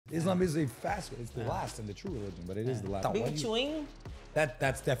Islam is a fast. It's the last and the true religion, but it is the last. Bing Chuing?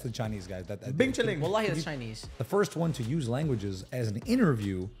 That's definitely Chinese, guys. Bing Chilling. Wallahi, that's Chinese. The first one to use languages as an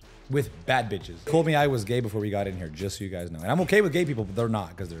interview with bad bitches. Told me I was gay before we got in here, just so you guys know. And I'm okay with gay people, but they're not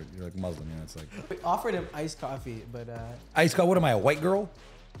because they're like Muslim. You know, it's like We offered him iced coffee, but Ice What am I, a white girl?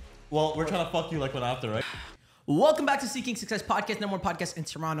 Well, we're trying to fuck you like one after, right? welcome back to Seeking Success Podcast, number one podcast in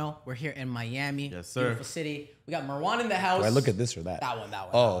Toronto. We're here in Miami. Yes, sir. Beautiful city. We got Merwan in the house. Do I look at this or that? That one.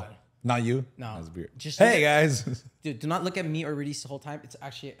 Oh, that one. not you? No. That's weird. Just hey, look guys. Dude, do not look at me or Radies the whole time. It's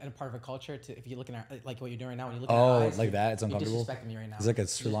actually a part of a culture. To if you're looking at like what you're doing right now, when you look at Oh, our eyes, like that? It's uncomfortable? You're disrespecting me right now. It's like a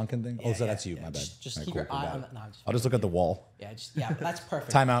Sri Lankan thing? Oh, so that's you. My bad. Just Alright, keep cool, your cool, eye got on it. the. No, just, I'll just look at the wall. yeah, that's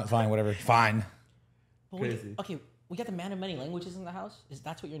perfect. Time out, fine, whatever. Fine. But Crazy. okay, we got the man of many languages in the house. Is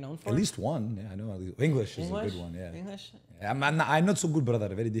that's what you're known for? At least one. Yeah, I know. At least. English is a good one. Yeah. English. Yeah, I'm not so good, brother.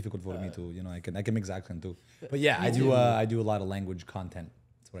 Very difficult for me too. You know, I can mix accent too. But yeah, I do a lot of language content.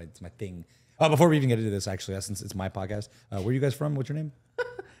 It's my thing. Before we even get into this, actually, since it's my podcast, where are you guys from? What's your name?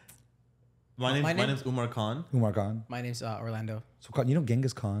 My name's Umar Khan. Umar Khan. My name's Orlando. So Khan, you know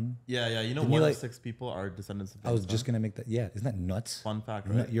Genghis Khan? Yeah. You know, Didn't you, one like- of 6 people are descendants of I was Genghis just Khan. gonna make that. Yeah, isn't that nuts? Fun fact,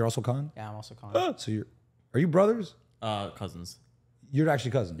 right? You're also Khan. Yeah, I'm also Khan. So are you brothers? Cousins. You're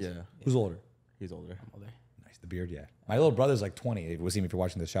actually cousins. Yeah. Who's older? He's older. I'm older. Nice. The beard. Yeah. My little brother's like 20. If if you're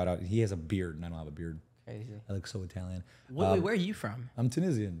watching this, shout out. He has a beard, and I don't have a beard. Crazy. I look so Italian. Wait, where are you from? I'm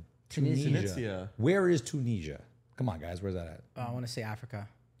Tunisian. Tunisia. Where is Tunisia? Come on, guys. Where's that at? I want to say Africa.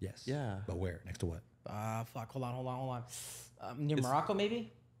 Yes. Yeah. But where? Next to what? Fuck. Hold on. Near Morocco,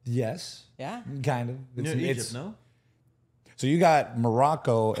 maybe? Yes. Yeah. Kind of. Near Egypt, no? So you got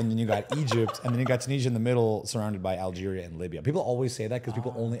Morocco, and then you got Egypt, and then you got Tunisia in the middle, surrounded by Algeria and Libya. People always say that because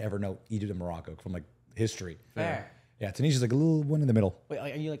people only ever know Egypt and Morocco from like history. Fair. Yeah, Tunisia's like a little one in the middle. Wait, are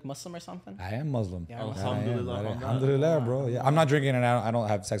you like Muslim or something? I am Muslim. Yeah, Alhamdulillah. Alhamdulillah, bro. Yeah, I'm not drinking, and I don't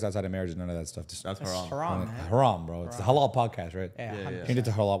have sex outside of marriage. None of that stuff. Just That's haram. Haram, man. haram, bro. It's the halal podcast, right? Yeah. Yeah, 100%. Change it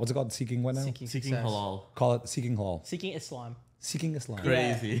to halal. What's it called? Seeking what now? Seeking Seeking success. halal. Call it seeking halal. Seeking Islam. Seeking Islam.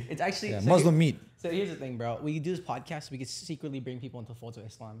 Great. Crazy. It's actually Yeah, so Muslim meat. So here's the thing, bro. We do this podcast. We could secretly bring people into the fold of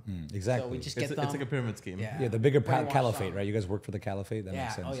Islam. Exactly. So we just It's, get them. it's like a pyramid scheme. Yeah, the bigger Brainwash caliphate, them. right? You guys work for the caliphate. That Yeah,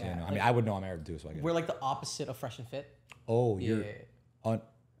 makes sense. oh, yeah. You know? I Like- mean, I would know I'm Arab too, so I get We're it. like the opposite of Fresh and Fit. Oh, Yeah. you're on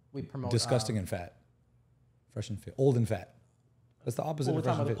We promote disgusting and fat, fresh and fit, old and fat. That's the opposite We're of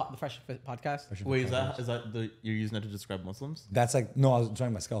fresh talking and about fit. the Fresh and Fit podcast. Fresh and Wait, fit is that you're using that to describe Muslims? That's like no, I was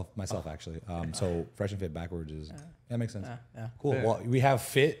trying myself actually. So fresh and fit backwards is that makes sense. Yeah. Cool. Fair. Well, we have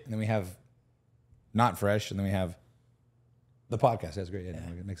fit, and then we have not fresh, and then we have the podcast. That's great. Yeah,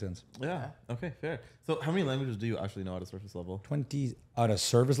 no, it makes sense. Yeah. Okay, fair. So how many languages do you actually know at a surface level? 20 at a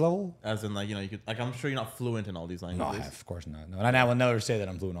service level. As in, like, you know, you could, like, I'm sure you're not fluent in all these No, languages. of course not. No, and I will never say that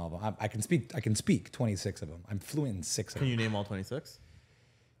I'm fluent in all of them. I can speak 26 of them. I'm fluent in 6 of Can them. you name all 26?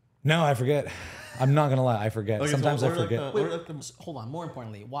 No, I forget. I'm not gonna lie, I forget. Okay, so Sometimes what I are, like, forget. what are, like, the- Hold on. More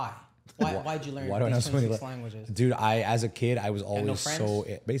importantly, why? Why'd you learn Why do I know these so many 26 languages? Dude, as a kid, I was no always so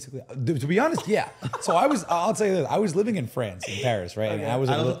friends? basically. To be honest, yeah. So I'll tell you this. I was living in France, in Paris, right? And I was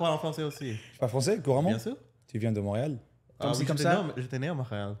a Alors, je little. parle en français aussi. Tu parles français couramment? Bien sûr. Tu viens de Montréal? Oui, comme j'étais ça? né au- J'étais né à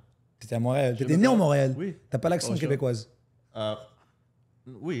Montréal. T'étais à Montréal. T'étais né à Montréal. Oui. T'as pas l'accent Bonjour. québécoise.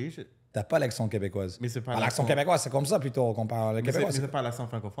 Oui, T'as pas l'accent québécoise. Mais c'est pas L'accent l'accent- québécois, c'est comme ça plutôt qu'on parle mais québécois. c'est pas l'accent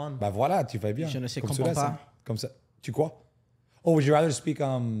francophone. Bah voilà, tu fais bien. Je ne sais Comme comprends cela, pas. c'est- Comme ça. Tu quoi? Oh, would you rather speak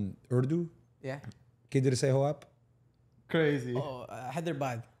Urdu? Yeah. Kidir se ho aap? Crazy. Oh,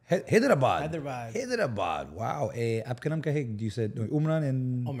 Hyderabad. Hyderabad. Hyderabad. Hyderabad. Wow. आपका नाम क्या है? You said Umran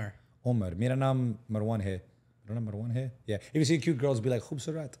and Umar. Umar. मेरा नाम Merwan है. मेरा नाम Merwan है. Yeah. If you see cute girls, be like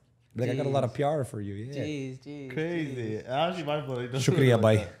खूबसूरत. Be like, I got a lot of PR for you. Yeah. Jeez. Crazy. Actually, my boy. Shukriya,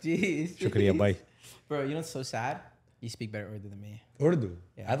 bhai. Jeez. Shukriya, bhai. Bro, you know what's so sad? You speak better Urdu than me. Urdu.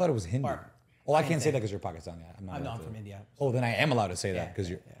 Yeah. I thought it was Hindi. Or- Oh, I I can't can say say- that because you're Pakistani. I'm not. I'm allowed not to. from India. Oh, then I am allowed to say that Yeah, because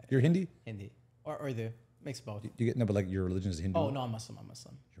yeah, you're Hindi. Hindi. Or Urdu. Mix both. You get no, but like your religion is Hindu. Oh, no, I'm Muslim.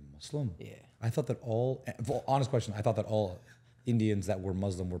 You're Muslim. Yeah. I thought that honest question. I thought that all Indians that were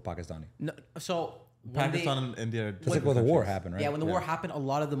Muslim were Pakistani. No, so when Pakistan and India. are Just like different when the war countries. happened, right? yeah, when the war happened, a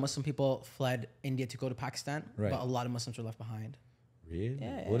lot of the Muslim people fled India to go to Pakistan, Right. but a lot of Muslims were left behind. Really?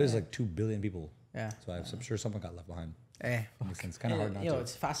 Yeah, Well, it is yeah. like 2 billion people. Yeah. So I'm sure someone got left behind. Eh. Makes sense. It's kind of hard not You know, to.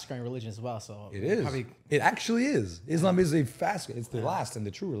 it's fast growing religion as well, so It is. Probably, It actually is. Islam is a fast. It's the last and the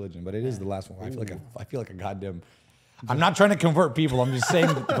true religion, but it is the last one. I feel like a goddamn. I'm not trying to convert people. I'm just saying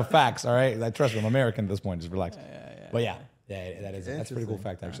the facts. All right. Trust me, I'm American at this point. Just relax. But yeah, that's a pretty cool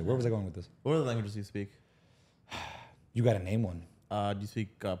fact actually. Where was I going with this? What other languages do you speak? You got to name one. Do you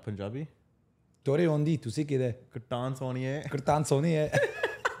speak Punjabi? Tore ondi tu si kide. Kirtan Soniye. Kirtan soni hai.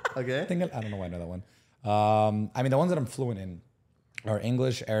 Okay. I don't know why I know that one. I mean, the ones that I'm fluent in are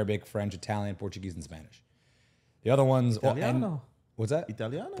English, Arabic, French, Italian, Portuguese, and Spanish. The other ones... Italiano. What's that?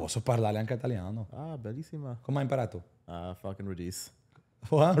 Italiano. Posso parlare anche italiano. Ah, bellissima. Come hai imparato? Fucking Radies.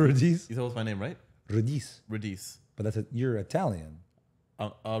 What? Radies? You said what's my name, right? Radies. Radies. But you're Italian.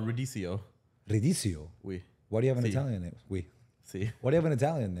 Radisio. Radisio. Oui. Why do you have an Si. Italian name? Oui. See. Why do you have an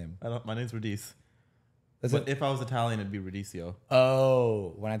Italian name? My name's Radies. That's But it. if I was Italian, it'd be Radisio.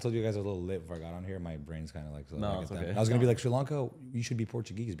 Oh, when I told you guys I was a little lit before I got on here, my brain's kind of like... So No, I get it's that. okay. I was going to be like, Sri Lanka, you should be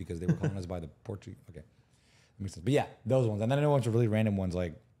Portuguese because they were colonized by the Portuguese. Okay. That makes sense. But yeah, those ones. And then I know a bunch of really random ones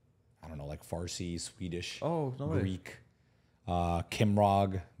like, I don't know, like Farsi, Swedish, Oh, no way. Greek,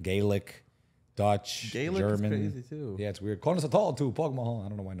 Kimrog, Gaelic, Dutch, Gaelic German. is crazy too. Yeah, it's weird. Clone us all too. Pogmahal. I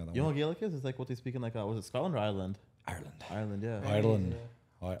don't know why I know that You know one. what Gaelic is? It's like what they speak in like, was it Scotland or Ireland? Ireland. Ireland, yeah. Ireland.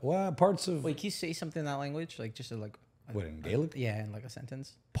 Well, parts of... Wait, can you say something in that language? Like just like. What, in Gaelic? Yeah, in like a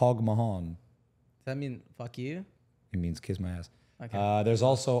sentence. Pogmahal. Does that mean fuck you? It means kiss my ass. Okay. There's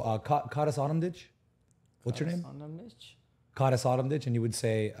also Cottis Autumnditch. What's your name? Cottis Autumnditch. And you would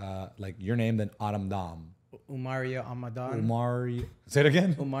say like your name, then Autumn Dam. Umaria Amadan. Umari. Say it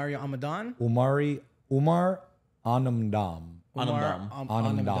again. Umaria Amadan. Umar Anamdam. Anamdam.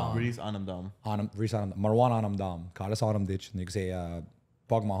 Anamdam. Radies Anamdam. Marwan Anamdam. Cottis Autumnditch. And you can say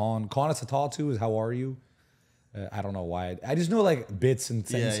Pogmahon. Cottis Atatu is how are you? I don't know why. I just know like bits and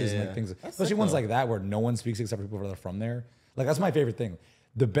sentences and like things. That's Especially sick, ones though. like that where no one speaks except for people that are from there. Like that's my favorite thing.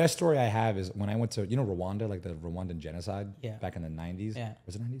 The best story I have is when I went to, Rwanda, like the Rwandan genocide back in the 90s. Yeah.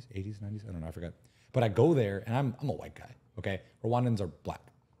 Was it 90s? 80s, 90s? I don't know. I forgot. But I go there and I'm a white guy. Okay. Rwandans are black.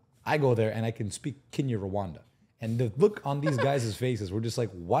 I go there and I can speak Kenya Rwanda. And the look on these guys' faces, we're just like,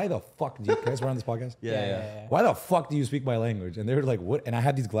 why the fuck do you guys were on this podcast? Yeah. Why the fuck do you speak my language? And they were like, what? And I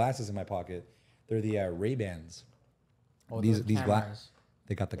had these glasses in my pocket. They're the Ray-Bans. Oh, These cameras. glasses.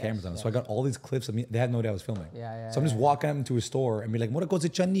 They got the cameras on. So I got all these clips of me. They had no idea I was filming. Yeah. So I'm just walking up into a store and be like, "Mora koze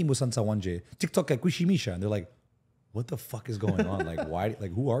chani mo sansa wanje TikTok ka kuishimisha," and they're like, "What the fuck is going on? Like, why?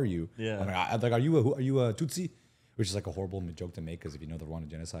 Like, who are you? Yeah. I'm like, are you a Tutsi?" Which is like a horrible joke to make because if you know the Rwandan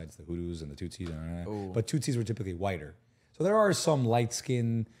genocide, it's the Hutus and the Tutsis. But Tutsis were typically whiter. So there are some light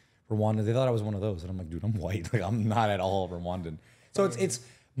skinned Rwandans. They thought I was one of those, and I'm like, dude, I'm white. Like, I'm not at all Rwandan. So it's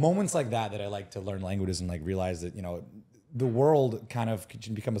moments like that I like to learn languages and like realize that the world kind of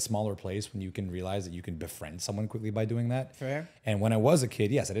can become a smaller place when you can realize that you can befriend someone quickly by doing that. Fair. And when I was a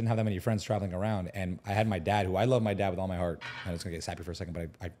kid, yes, I didn't have that many friends traveling around. And I had my dad, who I love my dad with all my heart. I was going to get sappy for a second, but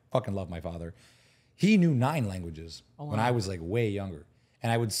I fucking love my father. He knew 9 languages when I was like way younger.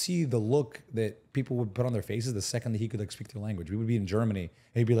 And I would see the look that people would put on their faces the second that he could like speak their language. We would be in Germany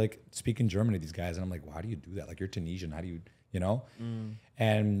and he'd be like speaking German to these guys. And I'm like, well, how do you do that? Like you're Tunisian. How do you?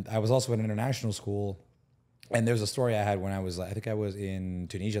 And I was also at an international school. And there's a story I had when I think I was in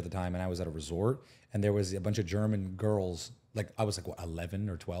Tunisia at the time, and I was at a resort, and there was a bunch of German girls. Like I was like, what, 11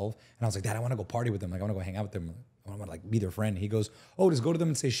 or 12, and I was like, Dad, I want to go party with them. Like I want to go hang out with them. I want to like be their friend. He goes, oh, just go to them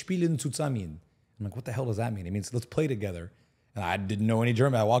and say spielen zusammen. I'm like, what the hell does that mean? It means let's play together. And I didn't know any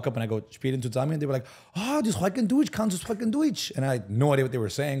German. I walk up and I go, spielen zusammen. They were like, oh, du sprechen Deutsch, kannst du sprechen Deutsch? And I had no idea what they were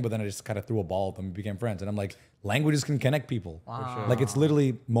saying, but then I just kind of threw a ball at them and became friends. And I'm like, languages can connect people. Wow. Like it's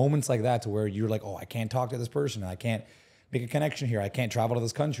literally moments like that to where you're like, oh, I can't talk to this person. I can't make a connection here. I can't travel to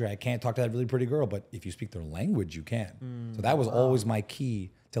this country. I can't talk to that really pretty girl. But if you speak their language, you can. So that was always my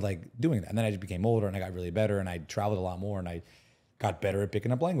key to like doing that. And then I just became older and I got really better and I traveled a lot more and I got better at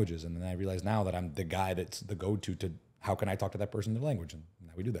picking up languages. And then I realized now that I'm the guy that's the go-to to how can I talk to that person in their language? And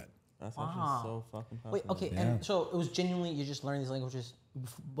now we do that. That's actually so fucking Wait, fascinating. okay, and so it was genuinely you just learned these languages,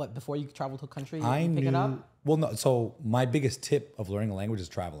 before you traveled to a country, you I pick knew. it up? Well, no. So my biggest tip of learning a language is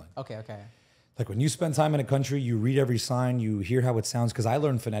traveling. Okay. Like when you spend time in a country, you read every sign, you hear how it sounds. Because I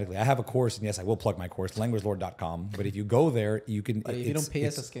learned phonetically. I have a course, and yes, I will plug my course, languagelord.com. But if you go there, you can. But if you don't pay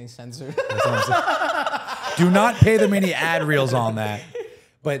us, it's getting censored. Do not pay them any ad reels on that.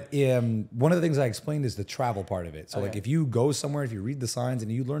 But one of the things I explained is the travel part of it. So like if you go somewhere, if you read the signs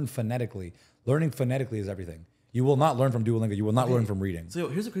and you learn phonetically, learning phonetically is everything. You will not learn from Duolingo. You will not learn from reading. So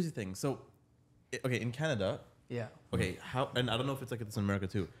here's the crazy thing. So, okay, in Canada, Yeah. okay, how, and I don't know if it's like this in America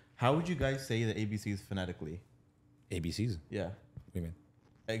too. How would you guys say the ABCs phonetically? ABCs? Yeah, What do you mean?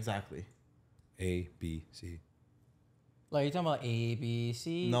 exactly. A, B, C. Like you're talking about A, B,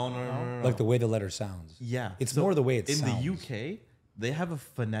 C? No. Like the way the letter sounds. Yeah. It's more the way it in sounds. the UK, they have a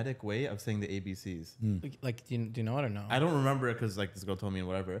phonetic way of saying the ABCs. Like do you know it or no? I don't remember it because like this girl told me and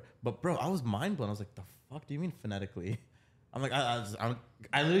whatever. But bro, I was mind blown. I was like, the fuck do you mean phonetically? I'm like, I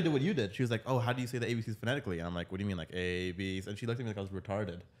literally did what you did. She was like, oh, how do you say the ABCs phonetically? And I'm like, what do you mean like A, B? And she looked at me like I was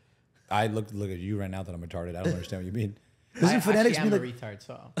retarded. I look at you right now that I'm retarded. I don't understand what you mean. I Doesn't phonetics actually mean am like a retard,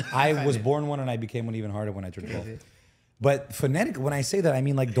 so I was born one and I became one even harder when I turned 12. But phonetic, when I say that, I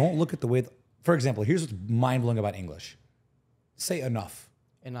mean like don't look at the way. For example, here's what's mind blowing about English. Say enough.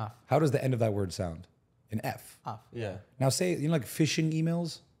 Enough. How does the end of that word sound? An F. Off. Yeah. Now say like phishing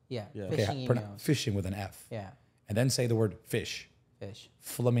emails. Yeah. Yeah. Okay, Fishing emails. fishing with an F. Yeah. And then say the word fish. Fish.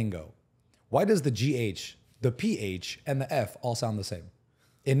 Flamingo. Why does the GH, the PH, and the F all sound the same?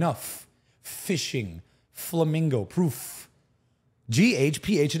 Enough. Fishing. Flamingo. Proof. GH,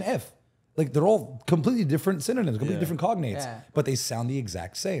 PH, and F. Like they're all completely different synonyms, completely different cognates, but they sound the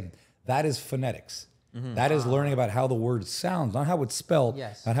exact same. That is phonetics. That is learning about how the word sounds, not how it's spelled,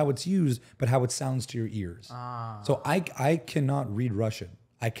 not how it's used, but how it sounds to your ears. So I cannot read Russian.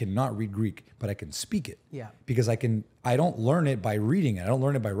 I cannot read Greek, but I can speak it. Yeah. Because I don't learn it by reading it. I don't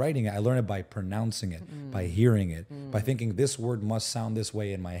learn it by writing it. I learn it by pronouncing it, by hearing it, by thinking this word must sound this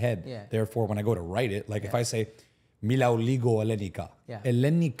way in my head. Yeah. Therefore, when I go to write it, like if I say Milauligo Elenika, Yeah.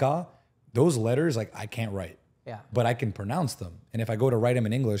 Elenika, those letters, like I can't write. Yeah. But I can pronounce them. And if I go to write them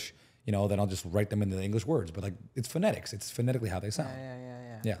in English, you know, then I'll just write them in the English words. But like it's phonetics. It's phonetically how they sound.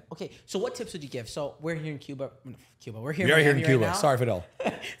 Yeah. Okay, so what tips would you give? So we're here in Cuba. We're here. We are here in Miami Cuba. Right now. Sorry, Fidel.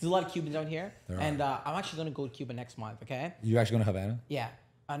 There's a lot of Cubans out here, and I'm actually going to go to Cuba next month. Okay. You actually going to Havana? Yeah.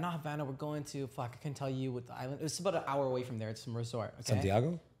 Not Havana. We're going to fuck. I can tell you what the island. It's about an hour away from there. It's some resort. Okay.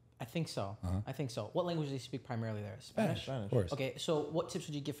 Santiago? I think so. I think so. What language do they speak primarily there? Spanish. Of course. Okay. So what tips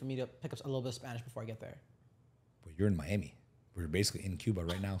would you give for me to pick up a little bit of Spanish before I get there? Well, you're in Miami. We're basically in Cuba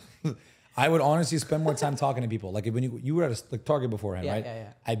right now. I would honestly spend more time talking to people. Like when you were at a Target beforehand, right?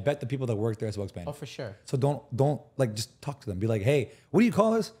 Yeah. I bet the people that work there spoke Spanish. Oh, for sure. So don't like just talk to them. Be like, hey, what do you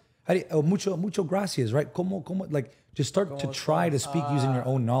call this? How do you, oh, mucho gracias, right? Como like just start to try to speak using your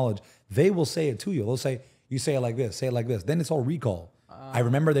own knowledge. They will say it to you. They'll say, you say it like this, say it like this. Then it's all recall. I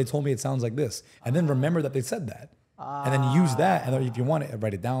remember they told me it sounds like this, and then remember that they said that, and then use that. And then if you want it,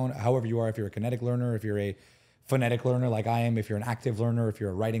 write it down. However you are, if you're a kinetic learner, if you're a phonetic learner like I am, if you're an active learner, if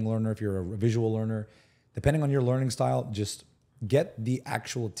you're a writing learner, if you're a visual learner, depending on your learning style, just get the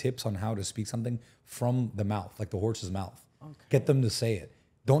actual tips on how to speak something from the mouth, like the horse's mouth. Okay. Get them to say it.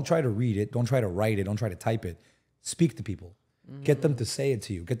 Don't try to read it. Don't try to write it. Don't try to type it. Speak to people. Get them to say it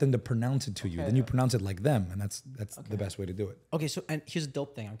to you. Get them to pronounce it to you. Then you pronounce it like them, and that's the best way to do it. Okay, so and here's a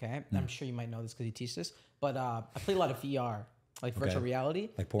dope thing. Okay, I'm sure you might know this because you teach this, but I play a lot of VR. Like virtual reality.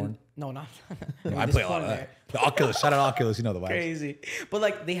 Like porn? No, not. No, I play a lot of that. The Oculus. Shout out Oculus. You know the vibes. Crazy. But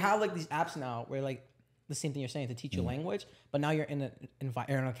like they have like these apps now where like the same thing you're saying to teach you language, but now you're in in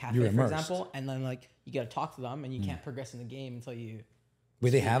a cafe, You're for immersed. example, and then like you got to talk to them and you can't progress in the game until you. Wait,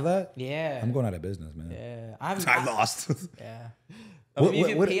 they have that? Yeah. I'm going out of business, man. Yeah. I lost. Yeah. What- If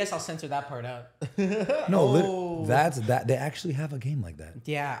you what- pay us, I'll censor that part out. No, that's that. They actually have a game like that.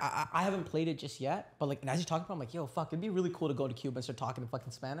 Yeah, I haven't played it just yet, but like as you talk about, I'm like, yo, fuck, it'd be really cool to go to Cuba and start talking in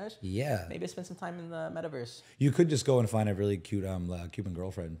fucking Spanish. Yeah. Maybe I spend some time in the metaverse. You could just go and find a really cute Cuban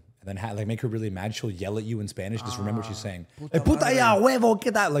girlfriend and then like make her really mad. She'll yell at you in Spanish. Just remember what she's saying. Puta ya huevo,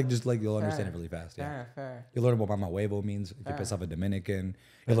 ¿qué tal? Like just like you'll understand it really fast. Yeah. Fair. You'll learn what mama huevo means if you piss off a Dominican.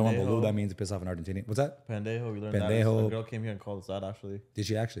 You'll learn what boluda means if you piss off an Argentinian. What's that? Pendejo. We learned Pendejo. that. A girl came here and called us that actually. Did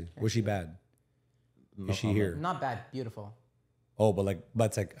she actually? Was she bad? No Is she comment. here? Not bad, beautiful. Oh, but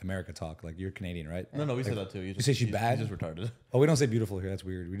that's like America talk. Like you're Canadian, right? No, we said that too. You say she's bad? She's just retarded. Oh, we don't say beautiful here. That's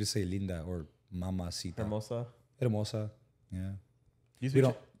weird. We just say linda or mamacita. Hermosa. Hermosa. Yeah. Do you speak We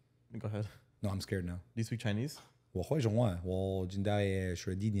don't. Go ahead. No, I'm scared now. Do you speak Chinese? 我会中文，我现在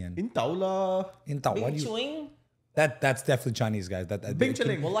学一点。 In Taula. Bing Chuing? That's definitely Chinese, guys. That Bing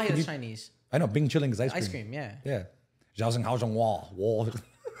chilling. Wallahi, that's Chinese. I know Bing chilling is ice cream. Ice cream, yeah. Yeah. 小心好像我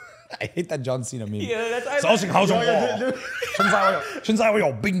I hate that John Cena meme. Yeah, that's 小心好像我现在我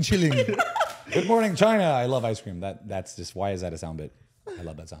有冰淇淋 Good morning, China. I love ice cream. That's just why is that a sound bit? I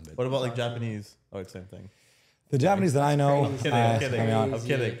love that sound bit. What about like Japanese? Oh, it's same thing. The Japanese that I know, I'm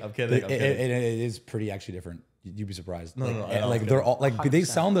kidding. it is pretty actually different. You'd be surprised. No, like they're all like they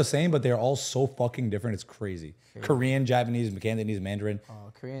sound the same, but they're all so fucking different. It's crazy. Korean, Japanese, Cantonese, Mandarin.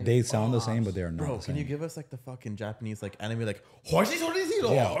 Korean. They sound the same, but they're not Bro, the same. can you give us like the fucking Japanese like anime like Yeah.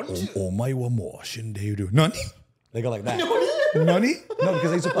 Omae wa mo shinderu. Nani? They go like that. Nani? No,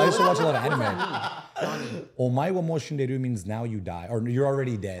 because I used to watch a lot of anime. Omae wa mo shinderu means now you die, or you're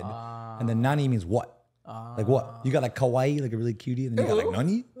already dead. And then nani means what? Like what? You got like kawaii, like a really cutie, and then you got like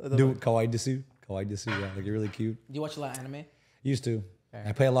nani? Do kawaii desu. Kawaii desu, yeah, like you're really cute. Do you watch a lot of anime? Used to.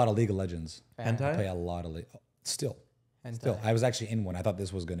 I play a lot of League of Legends. Hentai? I play a lot of Still. Hentai. I was actually in one. I thought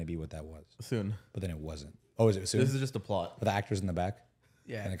this was going to be what that was. soon. But then it wasn't. Oh, is it soon? This is just a plot. With the actors in the back?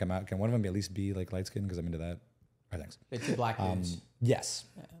 Yeah. Can they come out? Can one of them at least be like light skinned? Because I'm into that. All right, thanks. They're two black dudes. Yes.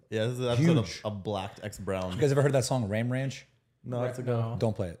 Yeah, this is an episode of Huge. a blacked X Brown. You guys ever heard that song Ram Ranch? No, it's a go.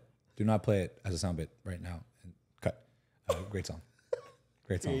 Don't play it. Do not play it as a sound bit right now. And cut. Great song.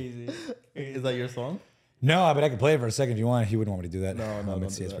 Great song. Crazy. Is that your song? No, but I can play it for a second if you want. He wouldn't want me to do that. No, don't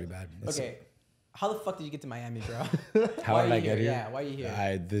it's do it's that. pretty bad. It's- Okay. How the fuck did you get to Miami, bro? How Why did are I you get here? Yeah, why are you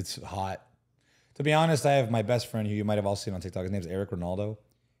here? It's hot. To be honest, I have my best friend who you might have all seen on TikTok. His name's Eric Ronaldo.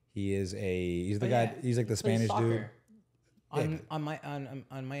 He's the Oh, guy. yeah. He's like the He plays Spanish dude. soccer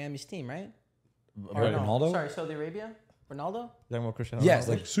on Miami's team, right? Eric Ronaldo? Sorry, Saudi Arabia. Ronaldo. Talking about Cristiano Yes, Ronaldo?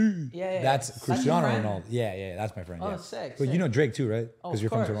 like see. Yeah. That's That's Cristiano your friend? Ronaldo. Yeah, that's my friend. Oh, yeah. sick, But you sick. know Drake too, right? Oh, Because of you're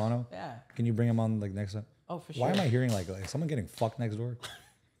from course. Toronto. Yeah. Can you bring him on like next time? Oh, for sure. Why am I hearing like someone getting fucked next door?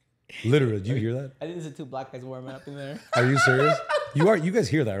 Literally, do you hear that? I think there's two black guys warming up in there. Are you serious? You guys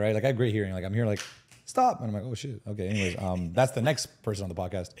hear that, right? Like I have great hearing. Like I'm here like stop. And I'm like, oh shit. Okay, anyways, that's the next person on the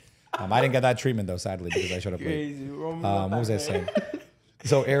podcast. I didn't get that treatment though, sadly, because I showed up late. Crazy. What was I saying?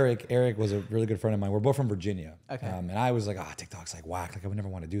 So Eric was a really good friend of mine. We're both from Virginia. Okay. And I was like, TikTok's like whack. Like I would never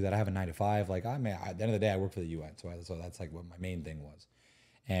want to do that. I have a 9 to 5. Like at the end of the day, I work for the UN. So that's like what my main thing was.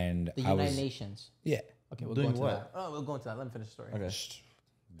 And The I United was, Nations. yeah, Okay, we'll Doing go into what? that. Oh, we'll go into that. Let me finish the story. Okay.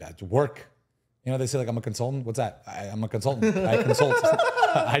 that's work. You know, they say like I'm a consultant. What's that? I'm a consultant. I consult.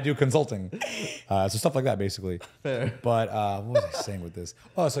 I do consulting. So stuff like that, basically. Fair. But what was I saying with this?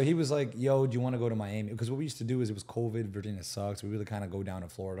 Oh, so he was like, yo, do you want to go to Miami? Because what we used to do is it was COVID. Virginia sucks. We really kind of go down to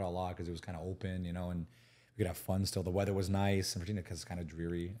Florida a lot because it was kind of open, you know, and we could have fun still. The weather was nice. And Virginia, because it's kind of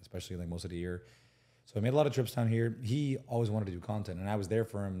dreary, especially like most of the year. So I made a lot of trips down here. He always wanted to do content. And I was there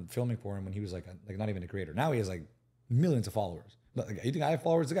for him, filming for him when he was like not even a creator. Now he has like millions of followers. Like, you think I have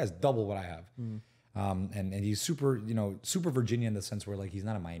followers? The guy's double what I have. And he's super Virginia in the sense where like he's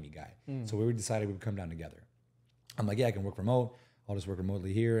not a Miami guy. So we decided we would come down together. I'm like, yeah, I can work remote. I'll just work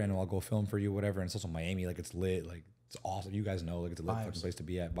remotely here and I'll go film for you, whatever. And it's also Miami, like it's lit, like it's awesome. You guys know, like it's a lit fucking place to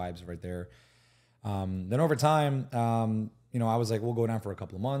be at. Vibes right there. Then over time, I was like, we'll go down for a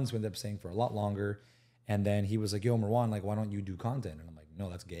couple of months. We ended up staying for a lot longer. And then he was like, yo, Merwan, like, why don't you do content? And I'm like, no,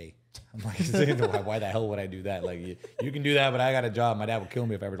 that's gay. I'm like, why the hell would I do that? Like, you can do that, but I got a job. My dad will kill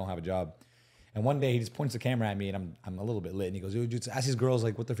me if I ever don't have a job. And one day he just points the camera at me and I'm a little bit lit. And he goes, yo, just ask these girls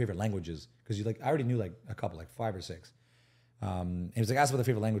like what their favorite language is. Because I already knew like a couple, like 5 or 6. And he was like, ask what their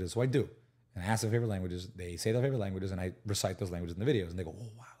favorite language is. So I do. And I ask their favorite languages. They say their favorite languages and I recite those languages in the videos. And they go, oh,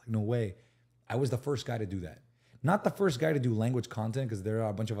 wow, like no way. I was the first guy to do that. Not the first guy to do language content because there are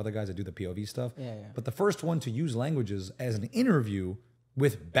a bunch of other guys that do the POV stuff. Yeah. But the first one to use languages as an interview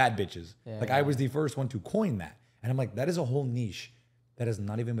with bad bitches. I was the first one to coin that. And I'm like, that is a whole niche that has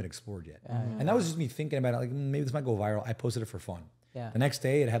not even been explored yet. And that was just me thinking about it. Like, maybe this might go viral. I posted it for fun. Yeah. The next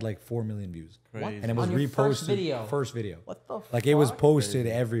day, it had like 4 million views. Crazy. And it was On your reposted. first video? What the Like, it was fuck? posted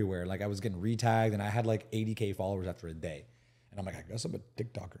everywhere. Like, I was getting retagged, and I had like 80K followers after a day. And I'm like, I guess I'm a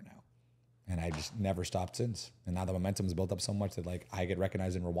TikToker now. And I just never stopped since. And now the momentum's built up so much that like I get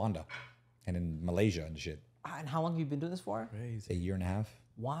recognized in Rwanda and in Malaysia and shit. And how long have you been doing this for? It's a year and a half.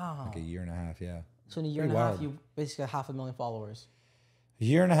 Wow. Like a year and a half, yeah. So in a year Pretty and a half, wild. you basically got 500,000 followers. A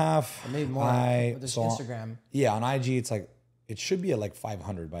year and a half. Or maybe more. With this saw- Instagram. Yeah, on IG, it's like, it should be at like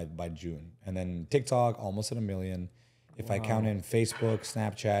 500 by June. And then TikTok, almost at 1 million. If I count in Facebook,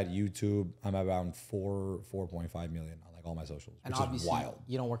 Snapchat, YouTube, I'm around 4.5 million on like all my socials, And which is obviously, wild.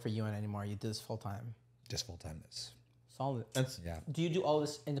 you don't work for UN anymore. You do this full time. Just full time this. Solid. Yeah. Do you do all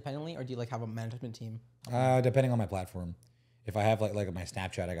this independently, or do you like have a management team? Depending on my platform. If I have like my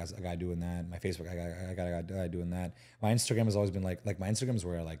Snapchat, I got a guy doing that. My Facebook, I got a guy doing that. My Instagram has always been like my Instagram is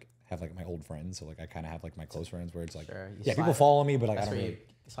where I like have like my old friends. So like I kind of have like my close friends where it's like, Sure, you yeah, people slide- follow me, but like I That's don't where really.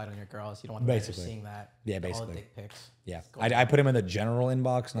 you slide on your girls. You don't want them Basically. seeing that. Yeah, All the basically. dick pics. Yeah, Go I put them in the general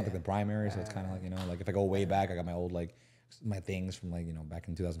inbox, not like the primary. So it's kind of like, like if I go way back, I got my old like my things from like back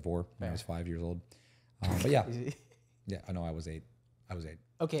in 2004 when I was 5 years old. But yeah, I know I was 8.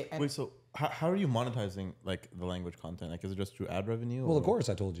 Okay. And Wait, so how are you monetizing like the language content? Like, is it just through ad revenue? Well, or? the course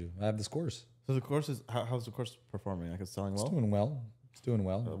I told you, I have this course. So the course is how's the course performing? Like, it's selling well. It's doing well. It's doing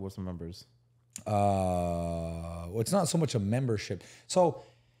well. What's the numbers? Well, it's not so much a membership. So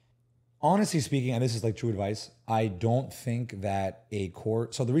honestly speaking, and this is like true advice, I don't think that a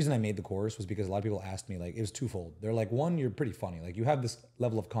course. So the reason I made the course was because a lot of people asked me, like, it was twofold. They're like, one, you're pretty funny. Like you have this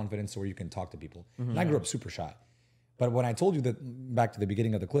level of confidence where you can talk to people. And I grew up super shy. But when I told you that back to the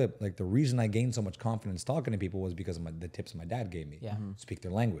beginning of the clip, like the reason I gained so much confidence talking to people was because of the tips my dad gave me. Yeah. Speak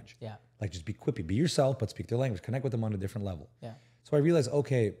their language. Yeah. Like just be quippy, be yourself, but speak their language. Connect with them on a different level. Yeah. So I realized,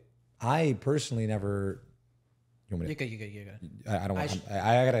 okay, I personally never. You want me to, You good. I don't want.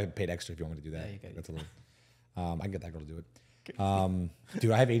 I gotta pay extra if you want me to do that. Yeah, you good. That's a little. I can get that girl to do it.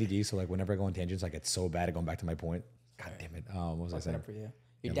 Dude, I have ADD, so like whenever I go on tangents, I get so bad at going back to my point. God damn it. What was I What's saying? up for you?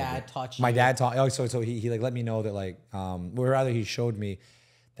 Your dad taught you. My dad taught. Oh, so he like let me know that like, or rather he showed me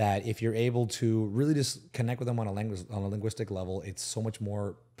that if you're able to really just connect with them on a linguistic level, it's so much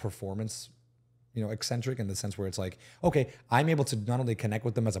more performance, eccentric in the sense where it's like, okay, I'm able to not only connect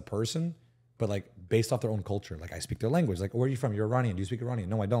with them as a person, but like based off their own culture. Like I speak their language. Like, where are you from? You're Iranian. Do you speak Iranian?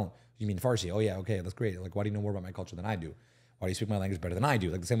 No, I don't. You mean Farsi? Oh yeah, okay, that's great. Like, why do you know more about my culture than I do? Why do you speak my language better than I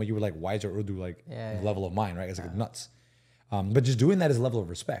do? Like the same way you were like, why is your Urdu like the level of mine, right? It's like nuts. But just doing that is a level of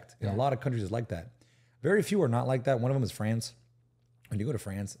respect. In a lot of countries is like that. Very few are not like that. One of them is France. When you go to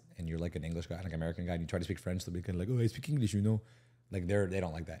France and you're like an English guy, like an American guy, and you try to speak French, they'll be kind of like, oh, I speak English, Like they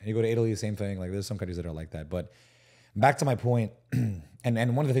don't like that. And you go to Italy, same thing. Like there's some countries that are like that. But back to my point,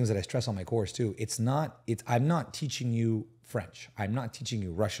 and one of the things that I stress on my course too, I'm not teaching you French. I'm not teaching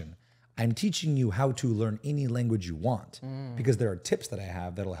you Russian. I'm teaching you how to learn any language you want because there are tips that I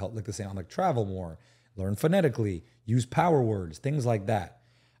have that'll help. Like the same, I'm like travel more, learn phonetically, use power words, things like that.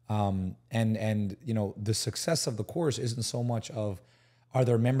 And the success of the course isn't so much of are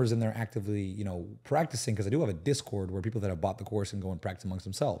there members in there actively, practicing? Because I do have a Discord where people that have bought the course and go and practice amongst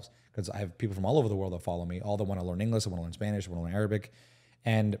themselves. Because I have people from all over the world that follow me, all that want to learn English, want to learn Spanish, want to learn Arabic.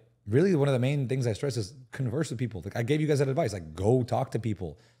 And really one of the main things I stress is converse with people. Like I gave you guys that advice, like go talk to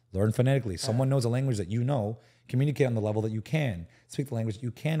people, learn phonetically. Someone knows a language that you know, communicate on the level that you can, speak the language that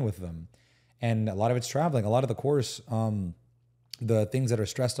you can with them. And a lot of it's traveling. A lot of the course, the things that are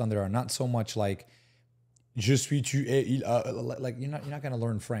stressed on there are not so much like, je suis tu es il like you're not going to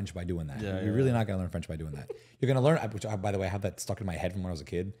learn French by doing that. You're really not going to learn French by doing that. You're going to learn, which by the way, I have that stuck in my head from when I was a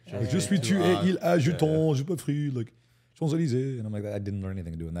kid. Je suis tu es il a jeton, je pas pris, like Champs-Élysées. And I'm like, I didn't learn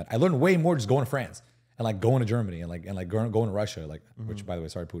anything doing that. I learned way more just going to France and like going to Germany and going to Russia, like which by the way,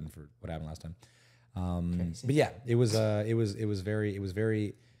 sorry Putin for what happened last time. But yeah, it was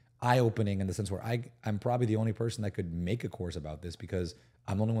very eye-opening in the sense where I'm probably the only person that could make a course about this because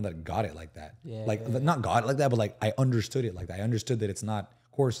I'm the only one that got it like that. Not got it like that, but like I understood it like that. I understood that it's not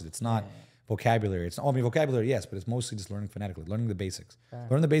courses, it's not vocabulary. Vocabulary, yes, but it's mostly just learning phonetically, learning the basics.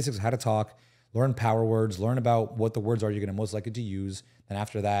 Learn the basics, how to talk, learn power words, learn about what the words are you're going to most likely to use. Then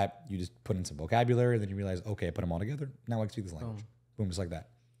after that, you just put in some vocabulary, and then you realize, okay, I put them all together. Now I can speak this language. Boom, just like that.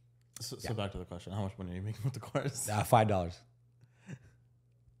 So back to the question: how much money are you making with the course? $5.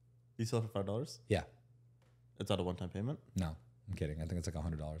 You sell for $5? Yeah. It's not a one-time payment? No, I'm kidding. I think it's like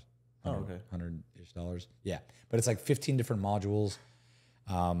 $100. Oh, okay. $100-ish. Yeah. But it's like 15 different modules.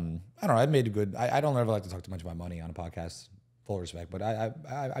 I don't know. I made a good, I don't ever like to talk too much about money on a podcast, full respect, but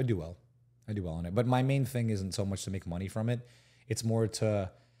I do well. I do well on it. But my main thing isn't so much to make money from it. It's more to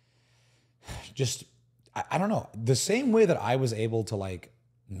just, I don't know. The same way that I was able to like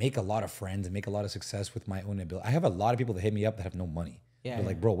make a lot of friends and make a lot of success with my own ability. I have a lot of people that hit me up that have no money. Yeah. They're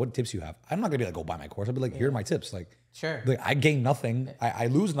like, bro, what tips you have? I'm not gonna be like, go buy my course. I'll be like, here are my tips. Like, sure. Like I gain nothing. I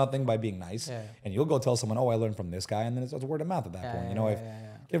lose nothing by being nice. Yeah. And you'll go tell someone, oh, I learned from this guy, and then it's word of mouth at that point.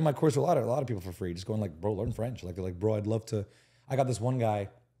 I've given my course to a lot of people for free, just going like, bro, learn French. Like they're like, bro, I'd love to. I got this one guy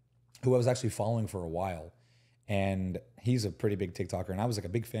who I was actually following for a while, and he's a pretty big TikToker, and I was like a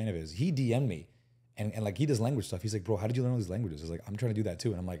big fan of his. He DM'd me. And like he does language stuff. He's like, bro, how did you learn all these languages? He's like, I'm trying to do that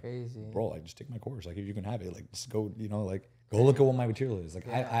too. And I'm like, crazy. Bro, like just take my course. Like if you can have it, like just go, go look at what my material is. Like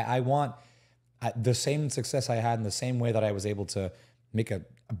I want the same success I had in the same way that I was able to make a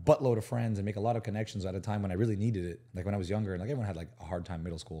buttload of friends and make a lot of connections at a time when I really needed it. Like when I was younger, and like everyone had like a hard time in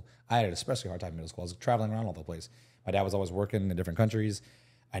middle school. I had an especially hard time in middle school. I was traveling around all the place. My dad was always working in different countries.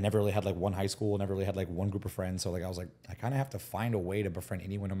 I never really had like one high school, never really had like one group of friends. So like I was like, I kind of have to find a way to befriend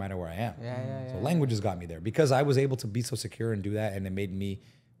anyone no matter where I am. So languages got me there because I was able to be so secure and do that, and it made me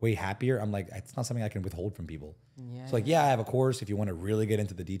way happier. I'm like, it's not something I can withhold from people. So like, I have a course if you want to really get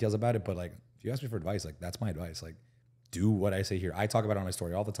into the details about it, but like if you ask me for advice, like that's my advice. Like do what I say here. I talk about it on my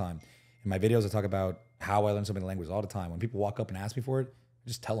story all the time. In my videos, I talk about how I learned so many languages all the time. When people walk up and ask me for it, I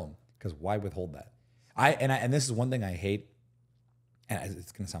just tell them, because why withhold that? And this is one thing I hate. And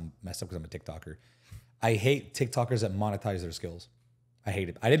it's going to sound messed up because I'm a TikToker. I hate TikTokers that monetize their skills. I hate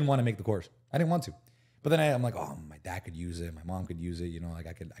it. I didn't want to make the course. I didn't want to. But then I'm like, oh, my dad could use it. My mom could use it. Like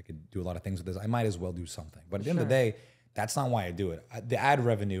I could do a lot of things with this. I might as well do something. But at the end of the day, that's not why I do it. The ad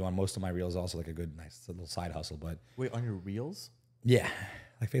revenue on most of my reels is also like a good, nice little side hustle. But wait, on your reels? Yeah.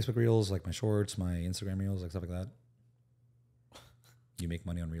 Like Facebook reels, like my shorts, my Instagram reels, like stuff like that. You make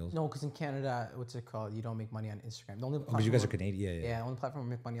money on reels? No, because in Canada, what's it called? You don't make money on Instagram. The only because you guys are Canadian. Yeah, only platform we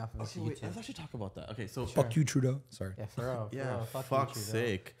make money off of is YouTube. Let's actually talk about that. Okay, so fuck you, Trudeau. Sorry. Yeah, for real. Yeah, fuck's you,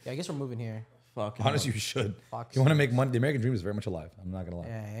 sake. Yeah, I guess we're moving here. Honestly, you should. If you want to make money, the American dream is very much alive. I'm not gonna lie.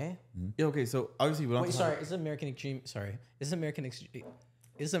 Yeah. Yeah. Okay, so obviously we don't. Wait, sorry. Is American dream? Sorry, is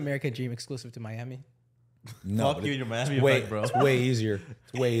American dream exclusive to Miami? No. Fuck you and your Miami effect, bro. It's way easier.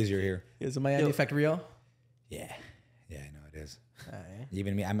 It's way easier here. Is the Miami effect real? Yeah. Yeah, I know it is. Aye.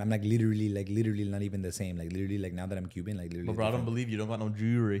 Even me, I'm like literally not even the same. Like literally, like now that I'm Cuban, like literally. But bro, I don't believe you don't got no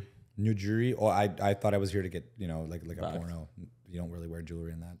jewelry. New jewelry? Oh, I thought I was here to get, you know, like a Facts. porno. You don't really wear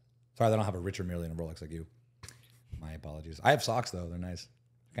jewelry in that. Sorry, I don't have a richer million Rolex like you. My apologies. I have socks though. They're nice.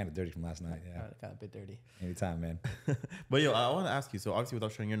 Kind of dirty from last night. Yeah. Got a bit dirty. Anytime, man. But yo, I want to ask you. So obviously,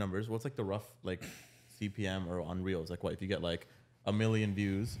 without showing your numbers, what's like the rough like CPM or on Reels? Like, what if you get like 1 million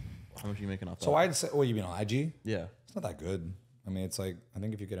views? How much are you making off that? So I'd say, what you mean on IG? Yeah. It's not that good. I mean, it's like, I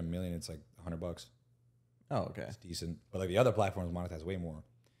think if you get 1 million, it's like $100. Oh, okay. It's decent. But like the other platforms monetize way more.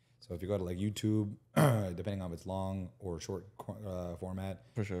 So if you go to like YouTube, depending on if it's long or short format,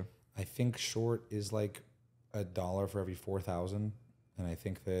 For sure. I think short is like $1 for every 4,000, and I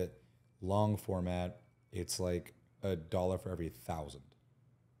think that long format it's like $1 for every 1,000.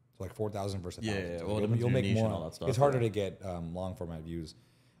 So like 4,000 versus 1,000. Yeah, So well, it you'll depends on your make niche and more. all that stuff, It's harder yeah. to get long format views.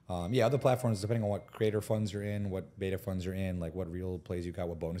 Yeah, other platforms depending on what creator funds you're in, what beta funds you're in, like what real plays you got,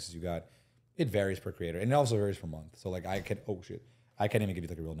 what bonuses you got. It varies per creator, and it also varies per month. So like I can't even give you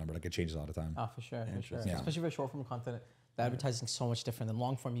like a real number. Like it changes all the time. Oh, for sure. For sure. Yeah. Especially for short form content, the advertising is so much different than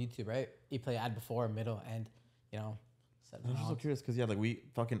long form YouTube, right? You play ad before, middle, and you know. I'm just so curious because like we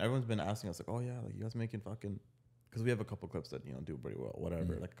fucking everyone's been asking us like, oh yeah, like you guys making fucking, because we have a couple clips that do pretty well,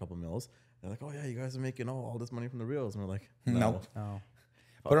 whatever, like a couple mils. They're like, oh yeah, you guys are making all this money from the reels, and we're like, No. No.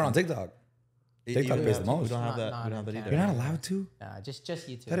 Put it on TikTok. TikTok pays the most. We don't have Not- that. not We don't have in that either. You're not allowed to. Just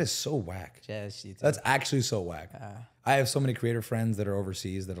YouTube. That is so whack. just YouTube. That's actually so whack. I have so many creator friends that are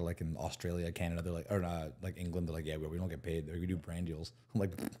overseas that are like in Australia, Canada. They're like, or like England. They're like, yeah, we don't get paid. We do brand deals. I'm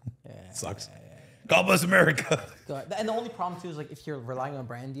like, sucks. God bless America. And the only problem too is like if you're relying on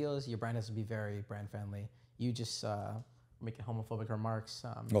brand deals, your brand has to be very brand friendly. You just making homophobic remarks.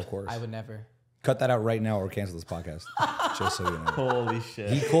 Of course. I would never. Cut that out right now or cancel this podcast. Just so you know. Holy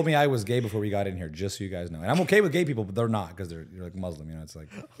shit. He told me I was gay before we got in here, just so you guys know. And I'm okay with gay people, but they're not because you're like Muslim, you know. It's like,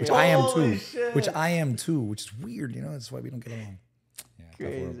 which I am too. Which I am too, which is weird, you know. That's why we don't get along. Yeah,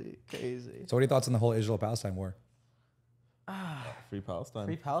 Crazy. So what are your thoughts on the whole Israel-Palestine war? Free Palestine.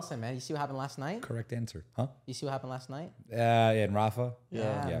 Free Palestine, man. You see what happened last night? Correct answer, huh? You see what happened last night? Yeah, in Rafa. Yeah,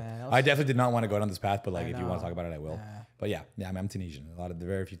 man. That was- I definitely did not want to go down this path, but like, if you want know. to talk about it, I will. Yeah. But yeah, I mean, I'm Tunisian. The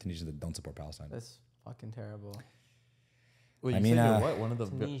very few Tunisians that don't support Palestine. That's fucking terrible. Wait, I you mean, said you're what? One of the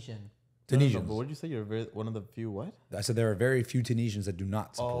Tunisian. Tunisians. but what did you say? You're one of the few what? I said there are very few Tunisians that do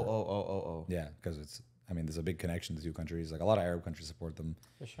not support. Oh. Yeah, because there's a big connection to two countries. Like a lot of Arab countries support them.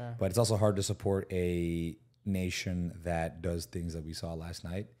 For sure. But it's also hard to support a nation that does things that we saw last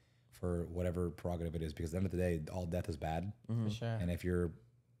night for whatever prerogative it is. Because at the end of the day, all death is bad. For sure. And if you're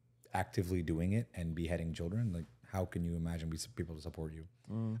actively doing it and beheading children, like how can you imagine people to support you?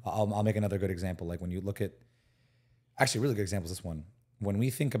 I'll make another good example. Like when you look at, actually a really good example is this one. When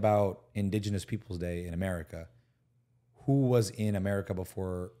we think about Indigenous Peoples Day in America, who was in America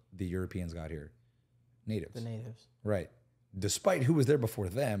before the Europeans got here? Natives. The natives. Right. Despite who was there before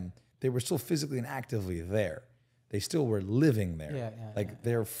them, they were still physically and actively there. They still were living there. Yeah,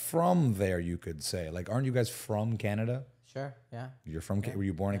 They're from there, you could say. Like, aren't you guys from Canada? Sure. Yeah. You're from, were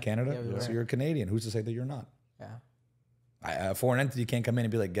you born in Canada? Yeah, we So were. you're Canadian. Who's to say that you're not? Yeah. A foreign entity can't come in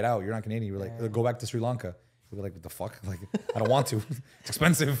and be like, get out. You're not Canadian. You're like, go back to Sri Lanka. You'll be like, what the fuck? Like, I don't want to. It's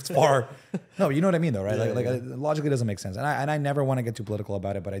expensive. It's far. No, you know what I mean, though, right? It logically doesn't make sense. And I never want to get too political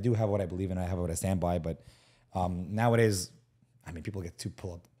about it, but I do have what I believe in. I have what I stand by. But nowadays, I mean, people get too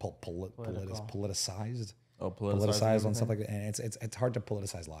politicized. Politicized on stuff like that, and it's hard to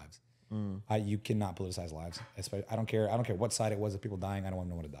politicize lives. You cannot politicize lives. Especially, I don't care what side it was of people dying. I don't want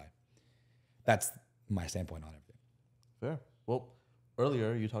no one to die. That's my standpoint on everything. Fair. Well,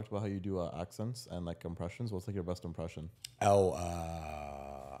 earlier you talked about how you do accents and like impressions. What's like your best impression? Oh,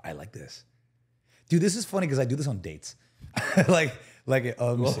 I like this, dude. This is funny because I do this on dates. like,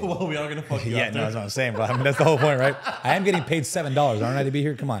 Well, we are gonna fuck you. yeah, after. no, that's what I'm saying. But I mean, that's the whole point, right? I am getting paid $7. Aren't I to be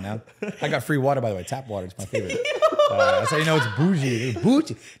here? Come on now. I got free water, by the way. Tap water. It's my favorite. That's how you know it's bougie. It's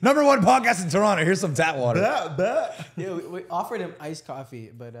bougie. #1 podcast in Toronto. Here's some tap water. Yeah, we offered him iced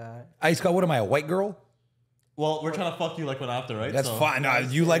coffee, but Ice Scott, what am I, a white girl? Well, we're trying to fuck you like one after, right? That's So- fine. No,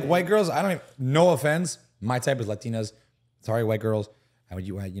 you like white girls? I don't even, no offense. My type is Latinas. Sorry, white girls. I would,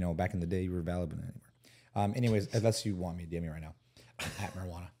 you know, back in the day, you were valid, but anyway. Anyways, unless you want me, DM me right now. At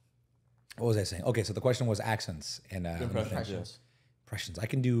marijuana. What was I saying? Okay, so the question was accents and Impressions. impressions. I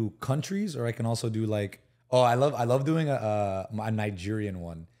can do countries, or I can also do like, I love doing a Nigerian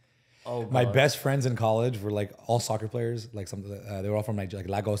one. Oh, My God. best friends in college were like all soccer players. Like they were all from Nigeria,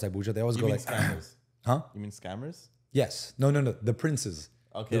 like Lagos, Abuja. They always You go mean like, scammers? huh? You mean scammers? Yes. No. The princes.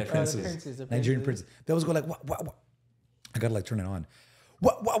 Okay. The okay. princes. the Nigerian princes. princes. They always go like, what? I gotta like turn it on.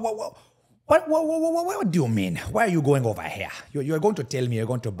 What? What do you mean? Why are you going over here? You're going to tell me you're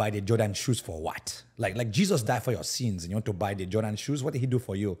going to buy the Jordan shoes for what? Like Jesus died for your sins and you want to buy the Jordan shoes? What did he do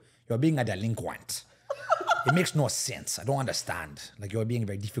for you? You're being a delinquent. It makes no sense. I don't understand. Like you're being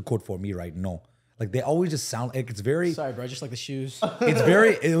very difficult for me right now. Like they always just sound like it's very. Sorry, bro. Just like the shoes. It's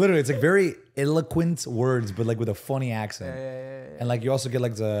very literally. It's like very eloquent words, but like with a funny accent. And like you also get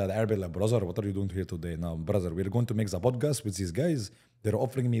like the Arabic like, brother, what are you doing here today? No, brother, we're going to make the podcast with these guys. They're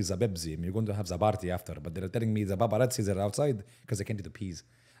offering me the Bebzi. We're going to have the party after, but they're telling me the paparazzis are outside because they can't do the peas.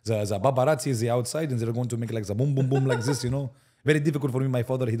 The paparazzi is outside, and they're going to make like the boom, boom, boom like this. Very difficult for me. My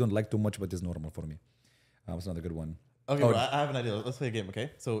father, he don't like too much, but it's normal for me. That's another good one. Okay, bro, I have an idea. Let's play a game,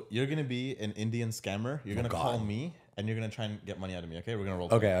 okay? So you're gonna be an Indian scammer. You're gonna call me, and you're gonna try and get money out of me. Okay, we're gonna roll.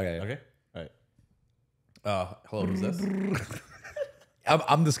 Okay. All right. Hello, who's this?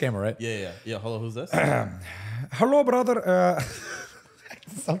 I'm the scammer, right? Yeah. Hello, who's this? Hello, brother.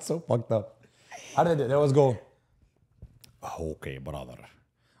 It sounds so fucked up. How did it? There was go. Okay, brother.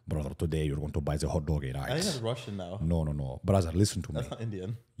 Brother, today you're going to buy the hot doggy, right? I think that's Russian now. No. Brother, listen to me. That's not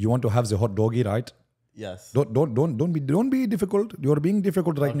Indian. You want to have the hot doggy, right? Yes. Don't be difficult. You're being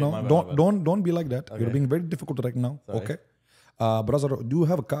difficult right now. My bad. Don't be like that. Okay. You're being very difficult right now. Sorry. Okay. Brother, do you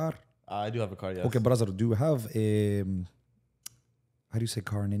have a car? I do have a car, yes. Okay, brother, do you have a how do you say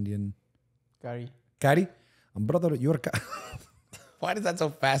car in Indian? Gary. Kari? Brother, your car. Why is that so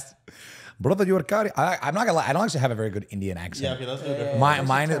fast? Brother, your car. I'm not gonna lie. I don't actually have a very good Indian accent. Yeah, okay, that's good.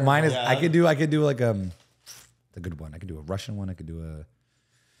 Mine is. Yeah. I could do like a good one. I could do a Russian one. I could do a.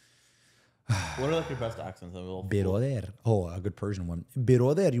 What are like your best accents? Brother. Oh, a good Persian one.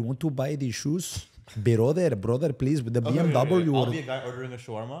 Brother, you want to buy these shoes? Brother, please, with the BMW. Okay. I'll be a guy ordering a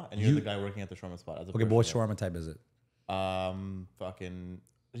shawarma, and you're the guy working at the shawarma spot. Okay, but what shawarma type is it? Fucking.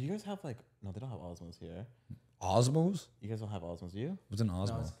 Do you guys have like? No, they don't have Osmos here. Osmos? You guys don't have Osmos, do you? What's an Osmo?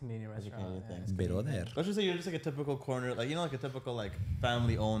 No, it's a Canadian restaurant. Canadian yeah. thing. Brother. Let's just say you're just like a typical corner, like like a typical like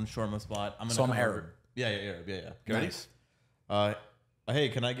family-owned shawarma spot. So I'm Arab. Yeah, Arab. Yeah. Okay, Nice. ready? Hey,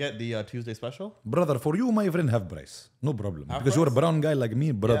 can I get the Tuesday special? Brother, for you, my friend, have price. No problem. Half Because you're a price? brown guy like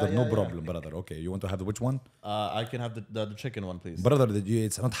me, brother, Yeah, no yeah. problem, brother. Okay, you want to have which one? I can have the chicken one, please. Brother,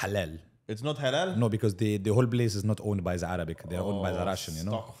 it's not halal. It's not halal? No, because the whole place is not owned by the Arabic. They're owned by the Russian,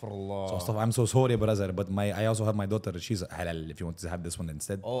 Astaghfirullah. So I'm so sorry, brother, but I also have my daughter. She's halal. If you want to have this one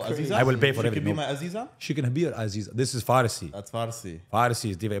instead. Oh, Aziza? I will pay for She everything. could be my Aziza? She can be Aziz. This is Farsi. That's Farsi. Farsi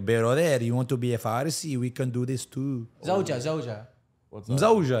is different. Brother, you want to be a Farsi? We can do this too. Zoja. What's up?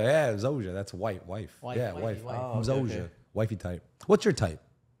 Zawja. That's wife. Yeah, wife. Wife. Zawja. okay. Wifey type. What's your type?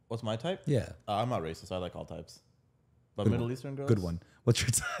 What's my type? Yeah. I'm not racist. I like all types. But Middle Eastern girls? Good one. What's your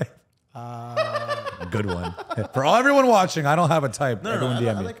type? Good one. For everyone watching, I don't have a type. No, Everyone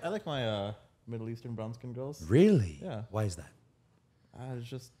DM me. I like my Middle Eastern brown skin girls. Really? Yeah. Why is that? It's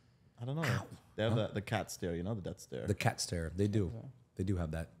just, I don't know. They have the cat stare, the death stare. The cat stare. They do. They do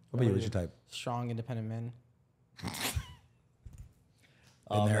have that. What about you? What's your type? Strong, independent men.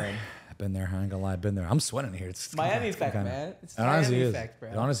 Been there. man. I've been there. I ain't gonna lie. I've been there. I'm sweating here. It's Miami it's effect, kinda- man. It's It honestly Miami is. effect, bro.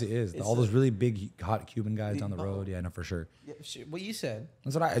 It honestly is. It's All those really big, hot Cuban guys down the road. Yeah, I know for sure. Yeah, what you said.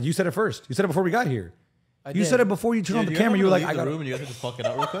 That's what you said it first. You said it before we got here. I You did. said it before you turned on the camera. You were like, I got room and you guys just fuck it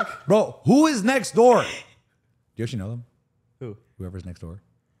out real quick? Bro, who is next door? Do you actually know them? Who? Whoever's next door.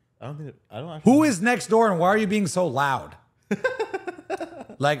 I don't actually. Who is next door and why are you being so loud?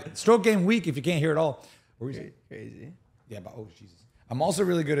 Like, stroke game week if you can't hear it all. What were you saying? Crazy. Yeah, but oh, Jesus. I'm also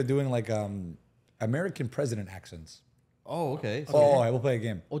really good at doing like American president accents. Oh, okay. Oh, I will play a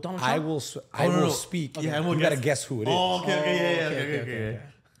game. Oh, Donald I Trump? will. I will no. speak. Yeah, and we'll you gotta guess. guess who it is. Oh, okay. Yeah. Okay.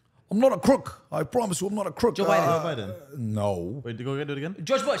 I'm not a crook. I promise you, I'm not a crook. Joe Biden. Joe Biden. No. Wait, do it again?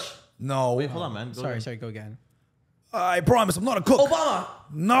 George Bush. No. Wait, hold on, man. Go again. Sorry, go again. I promise I'm not a crook. Obama.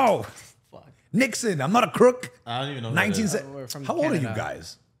 No. Fuck. Nixon. I'm not a crook. I don't even know. who 19. that is. We're from How old are you Canada.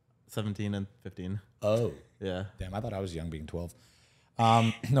 guys? 17 and 15. Oh. Yeah. Damn, I thought I was young being 12.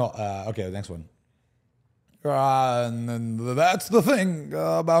 No, okay, the next one. And then that's the thing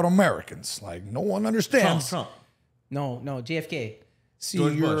about Americans. Like, no one understands. Trump. No, JFK. See,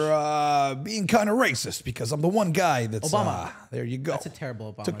 George you're being kind of racist because I'm the one guy that's... Obama. There you go. That's a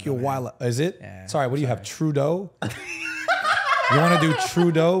terrible Obama. Took you a though, while. Is it? Yeah, Sorry, what do you have? Trudeau? You want to do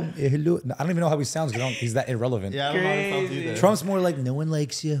Trudeau? Hello? I don't even know how he sounds. He's that irrelevant. Yeah, I don't know how it sounds either. Trump's more like, no one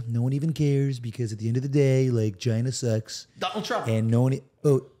likes you. No one even cares because at the end of the day, like, China sucks. Donald Trump. And no one...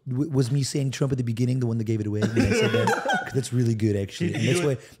 Oh, was me saying Trump at the beginning the one that gave it away? When I said that? 'Cause that's really good, actually.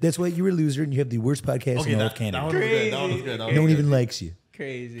 And that's why you're a loser and you have the worst podcast in all of That Canada. one was good. That one was good. No one even likes you.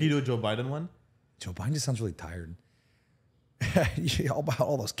 Crazy. Can you do a Joe Biden one? Joe Biden just sounds really tired. Yeah, about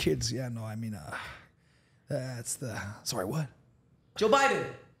all those kids. Yeah, no, I mean, that's the... Sorry, what? Joe Biden.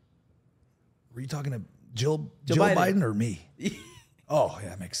 Were you talking to Jill Biden. Biden or me? Oh, yeah,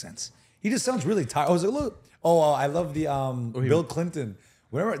 that makes sense. He just sounds really tired. I was like, look. Oh, I love the Bill Clinton.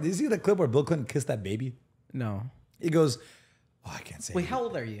 Whenever, did you see that clip where Bill Clinton kissed that baby? No. He goes, oh, I can't say. Wait, how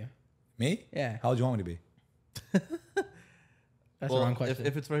old are you? Me? Yeah. How old do you want me to be? That's the wrong question.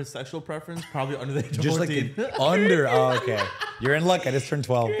 If it's for his sexual preference, probably under the age of Just 14. like under. Oh, okay. You're in luck. I just turned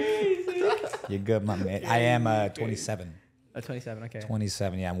 12. You're good, my man. I am 27. 27, okay.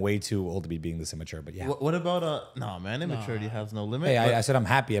 27. Yeah, I'm way too old to be being this immature, but yeah. What about no, man? Immaturity has no limit. Hey, I said I'm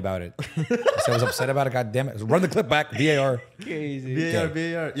happy about it. I said I was upset about it. God damn it. Run the clip back. VAR. Crazy.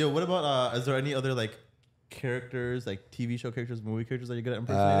 VAR. Yo, what about is there any other like characters, like TV show characters, movie characters that you're good at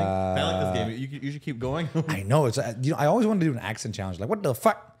impersonating? I like this game. You should keep going. I know. It's I always wanted to do an accent challenge. Like, what the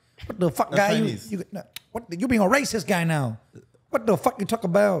fuck? What the fuck, That's guy? Chinese. You being a racist guy now? What the fuck you talk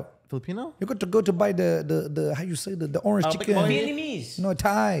about? Filipino? You got to go to buy the how you say the orange chicken. Vietnamese. No,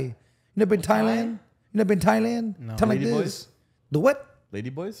 Thai. You never been Thailand? You never been Thailand? No. Tell me Lady this. boys? The what?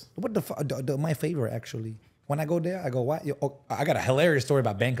 Ladyboys? What the fuck? My favorite actually. When I go there, I go, what? I got a hilarious story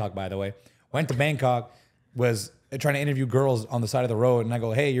about Bangkok, by the way. Went to Bangkok, was trying to interview girls on the side of the road, and I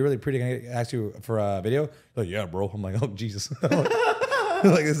go, hey, you're really pretty. Can I ask you for a video? They're like, yeah, bro. I'm like, oh, Jesus.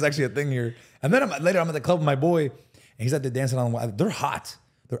 Like, this is actually a thing here. And then later I'm at the club with my boy, and he's at the dancing on. They're hot.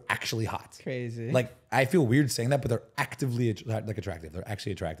 They're actually hot. Crazy. Like, I feel weird saying that, but they're actively attractive. They're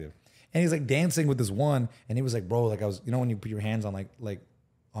actually attractive. And he's like dancing with this one, and he was like, bro, like I was, when you put your hands on like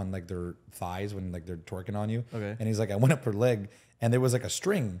their thighs when like they're twerking on you. Okay. And he's like, I went up her leg, and there was like a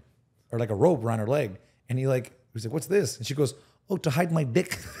string or like a rope around her leg, and he was like, what's this? And she goes, oh, to hide my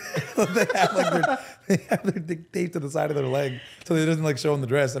dick. they have their dick taped to the side of their leg so it doesn't like show in the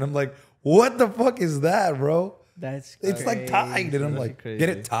dress. And I'm like, what the fuck is that, bro? That's It's like tied. And I'm That's like, crazy. get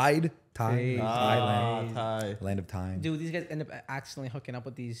it tied? Crazy. Thailand. Thai. Land of time. Dude, these guys end up accidentally hooking up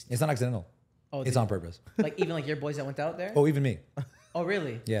with these. It's not accidental. Oh, It's on purpose. Like even like your boys that went out there. Oh, even me. Oh,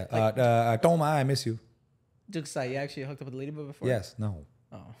 really? Yeah. Like, Toma, I miss you. Juxai, you actually hooked up with a ladyboy before? Yes. No.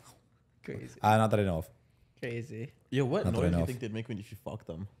 Oh, crazy. Not that I know of. Crazy. Yo, what Not that I noise do know you of. think they'd make when you should fuck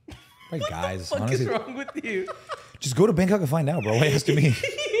them? Like guys, What honestly, is wrong with you? just go to Bangkok and find out, bro. Why asking me?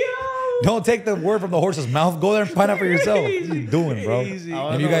 Don't take the word from the horse's mouth. Go there and find out for yourself. What are you doing, bro? Crazy.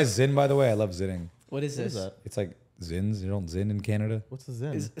 Have you guys zin, by the way? I love zinning. What is What this? is that? It's like zins. You don't zin in Canada. What's the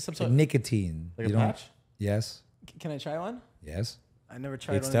Zen? Is some Like sort nicotine. Like You a don't- patch? Yes. Can I try one? Yes. I never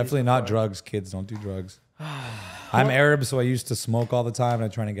tried It's one. definitely not drugs. Kids don't do drugs. I'm Arab, so I used to smoke all the time, and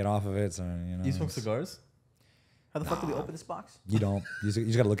I'm trying to get off of it. So You smoke it's- cigars? How the fuck do we open this box? You don't. You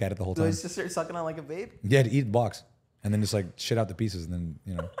just got to look at it the whole Do I time. just start sucking on like a vape? Yeah, to eat the box, and then just like shit out the pieces, and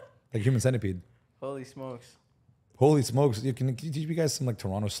then like human centipede. Holy smokes. Holy smokes! Can you teach me guys some like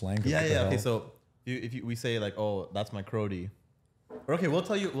Toronto slang? 'Cause Yeah, what the yeah. Okay, hell? so we say like, oh, that's my crody. Or okay, we'll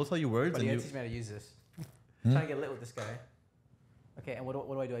tell you words But and you you. gotta teach me how to use this. I'm trying to get lit with this guy. Okay, and what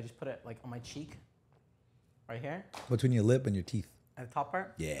do I do? I just put it like on my cheek, right here, Between your lip and your teeth. at the top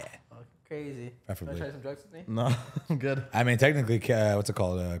part. Yeah. Oh, crazy. Preferably. Want to try some drugs with me? No, I'm good. I mean, technically, what's it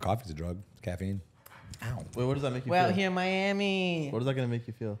called? Coffee's a drug. It's caffeine. Ow. Wait, what does that make you Well, feel? here in Miami. What is that gonna make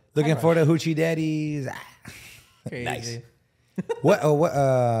you feel? Looking for the hoochie daddies. Crazy. Nice. What?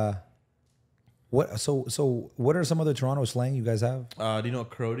 What? So, what are some other Toronto slang you guys have? Do you know what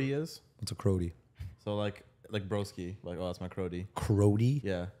crody is? What's a crody? So like broski, like oh, that's my crody. Crody?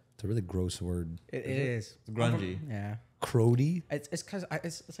 Yeah, It's a really gross word. It is. it's grungy. Yeah. Crody? It's because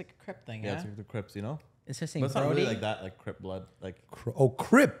it's like a crip thing. Yeah, Yeah. it's like the Crips, you know. It's just saying But it's not really Brody. like that, like Crip blood, like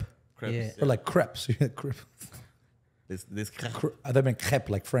Crip. Crips. Yeah. Or like crepes. Crip. This I thought meant crepe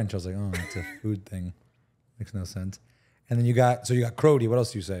like French. I was like, oh, it's a food thing. Makes no sense. And then you got crody. What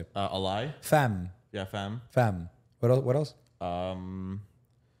else do you say? a lie. Fam. Yeah, fam. What else? What else? I'm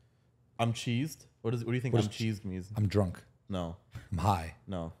cheesed. What do you think What I'm is cheesed means? I'm drunk. No, I'm high.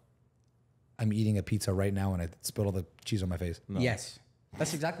 no, I'm eating a pizza right now and I spilled all the cheese on my face. no. Yes.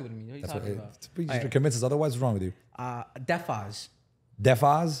 That's exactly what it means. What are you That's talking what about? you just Alright. convince us otherwise. What's wrong with you? Defaz.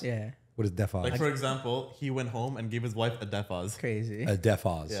 Defaz? Yeah. What is defaz? Like for example, he went home and gave his wife a defaz. Crazy. A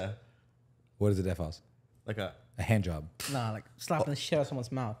defaz. Yeah, What is a defaz? like a A hand job. Nah, like slapping the shit out of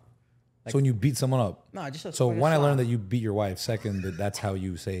someone's mouth. So when you beat someone up. No, just a So like a when I learned slap. that you beat your wife, second, that's how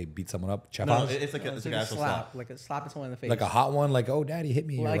you say beat someone up. Chafaz? no. It's like No, a, it's it's like like an a actual slap, slap. like a slapping someone in the face. Like a hot one, like, oh, daddy hit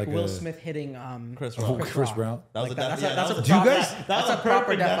me. or like Will a, Smith hitting Chris Oh, Rock. Chris Brown. That was Like a that- def- yeah, that's that a was Do you proper- guys- that's a proper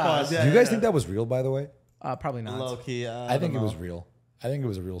perfect defaz. Yeah, Do you guys yeah. think that was real, by the way? Probably not. Low key. I think it was real. I think it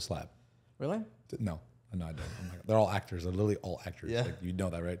was a real slap. Really? No, I don't. I'm like, they're all actors. They're literally all actors. Yeah. Like, you know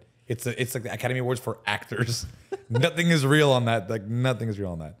that, right? It's like the Academy Awards for actors. Nothing is real on that. Like nothing is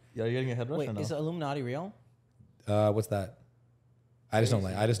real on that. Yeah, you're getting a head rush Wait, or no? is the Illuminati real? What's that? I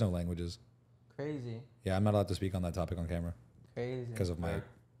just know languages. Crazy. Yeah, I'm not allowed to speak on that topic on camera Crazy. because of my.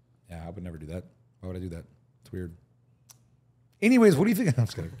 Yeah, I would never do that. Why would I do that? It's weird. Anyways, what do you think? I'm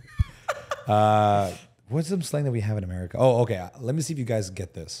just kidding. What's some slang that we have in America? Oh, okay. Let me see if you guys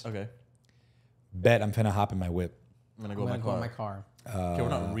get this. Okay. Bet I'm finna hop in my whip. I'm gonna go I'm in gonna go in my car. car. Okay, we're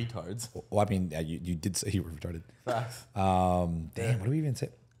not retards. Well, I mean, you did say you were retarded. Facts. Damn, what do we even say?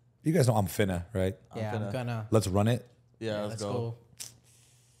 You guys know I'm finna, right? Yeah, I'm gonna. Let's run it. Yeah, let's go.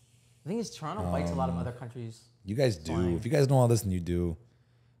 The thing is, Toronto bites a lot of other countries. You guys do. Fine. If you guys know all this, then you do.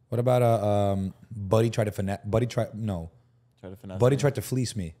 What about buddy tried to finesse? Buddy tried Finesse Buddy me? tried to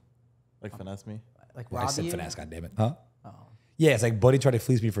fleece me. Like finesse me. Like I rob said you. finesse, goddammit. Huh? Oh. Yeah, it's like buddy tried to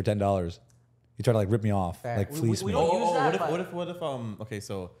fleece me for $10. He tried to like rip me off, Fair. like fleece We me. don't use that, what if okay,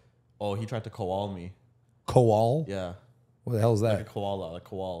 so he tried to koal me. Koal? Yeah. What the hell is Like a that? koala, like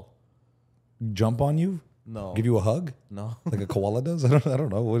koal. Jump on you? No. Give you a hug? No. Like a koala does? I don't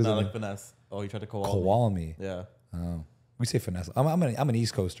know. What is Not it? like finesse. Oh, he tried to koal me. Koal me. Yeah. Oh, we say finesse. I'm an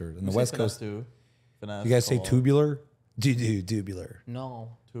East Coaster. In the We say West finesse Coast, too. Finesse. you guys say koal. tubular? Tubular.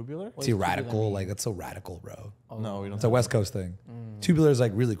 No. Tubular? What It's does tubular radical. mean? Like that's so radical, bro. No, we don't. It's a West Coast thing. Tubular is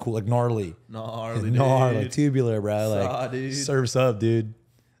like really cool, like gnarly. Gnarly, Gnarly, dude. tubular, bro. Like Saw, dude. surfs up, dude.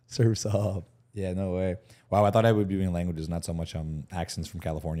 Surfs up. Yeah, no way. Wow, I thought I would be doing languages, not so much accents from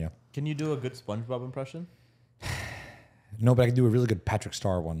California. Can you do a good SpongeBob impression? No, but I can do a really good Patrick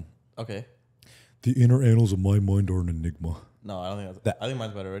Star one. Okay. The inner annals of my mind are an enigma. No, I don't think that's. I think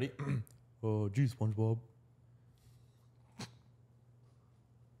mine's better. Ready? Oh, geez, SpongeBob.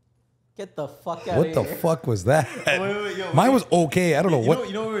 Get the fuck out What of the here. fuck was that? Wait, yo. Mine was okay. I don't know You what.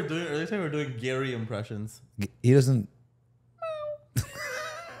 know what we were doing earlier today? We were doing Gary impressions. He doesn't.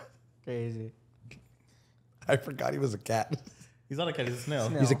 Crazy. I forgot he was a cat. He's not a cat. He's a snail.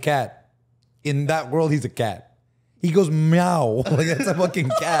 Snail. He's a cat. In that world, he's a cat. He goes meow. Like that's a fucking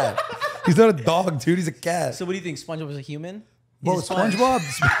cat. He's not a dog, dude. He's a cat. So what do you think? SpongeBob was a human? Bro, He's a sponge.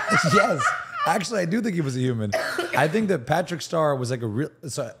 SpongeBob. Yes. Actually, I do think he was a human. I think that Patrick Star was like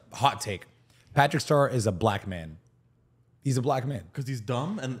it's a hot take. Patrick Star is a black man. He's a black man. Because he's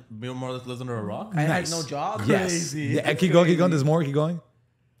dumb and more or less lives under a rock. And has no job? Yes. Crazy. Yeah, keep going, keep going. There's more. Keep going.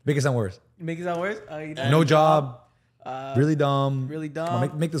 Make it sound worse. Make it sound worse? No job. Really dumb. really Come on,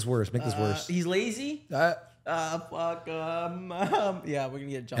 dumb. make this worse. Make this worse. He's lazy? Uh, Yeah, we're gonna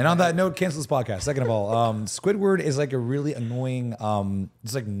get jumped. and on that note, cancel this podcast. Second of all, Squidward is like a really annoying,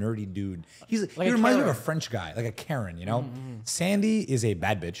 just like nerdy dude. He Like reminds a me of a Karen. French guy, like a Karen, you know? Sandy is a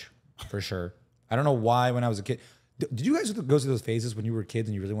bad bitch, for sure. I don't know why when I was a kid. Did you guys go through those phases when you were kids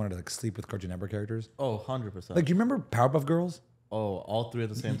and you really wanted to like sleep with Cartoon Network characters? Oh, 100%. Like, do you remember Powerpuff Girls? oh, all three at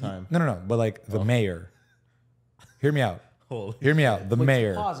the same time. No. But like the mayor. Hear me out. Holy Hear me out. The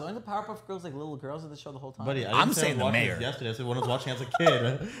mayor. Pause. Aren't the Powerpuff Girls like little girls at the show the whole time? Buddy, I I'm didn't say saying I was the watching mayor. this yesterday. I said when I was watching as a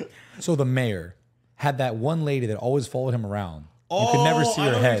kid. So the mayor had that one lady that always followed him around. You could never see I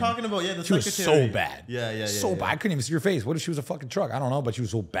her know what head. you're talking about. Yeah, the She was secretary. so bad. Yeah. So bad. I couldn't even see her face. What if she was a fucking truck? I don't know, but she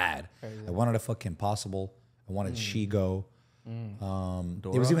was so bad. I wanted a fucking Impossible. I wanted She-Go.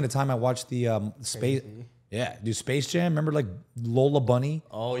 There was even a time I watched the Space. Crazy. Yeah, dude, Space Jam. Remember like Lola Bunny?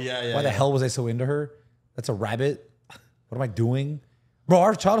 Oh, yeah. Why the hell was I so into her? That's a rabbit. What am I doing? Bro,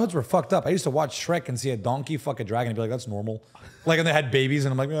 our childhoods were fucked up. I used to watch Shrek and see a donkey fuck a dragon and be like, that's normal. Like, and they had babies,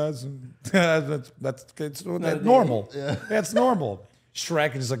 and I'm like, yeah, that's normal. Yeah, it's normal.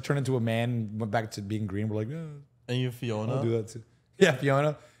 Shrek just like turned into a man, went back to being green. We're like, yeah, And you, Fiona. I'll do that too. Yeah,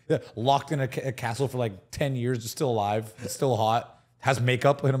 Fiona. Yeah, locked in a castle for like 10 years, just still alive, it's still hot, has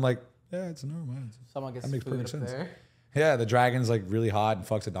makeup, and I'm like, yeah, it's normal. Someone gets That makes food perfect up sense. there. Yeah, the dragon's like really hot and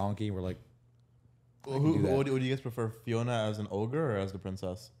fucks a donkey. We're like, What do you guys prefer, Fiona as an ogre or as the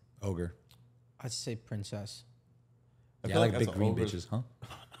princess? ogre. I'd say princess. Yeah, I feel like that's big an green ogre's- bitches,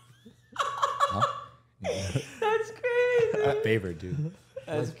 huh? That's crazy. My favorite, dude.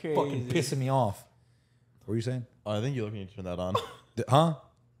 That's crazy. Fucking pissing me off. What were you saying? Oh, I think you're looking to turn that on. Huh?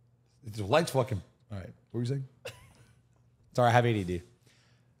 The lights fucking. All right. What were you saying? Sorry, I have ADD.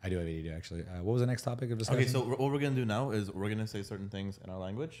 I do have ADD, actually. What was the next topic of discussion? Okay, so what we're going to do now is we're going to say certain things in our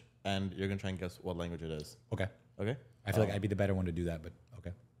language, and you're going to try and guess what language it is. Okay. Okay? I feel like I'd be the better one to do that, but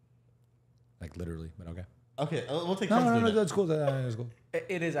okay. Like literally, but okay. Okay, we'll take No, turns doing it. that's cool. That's cool.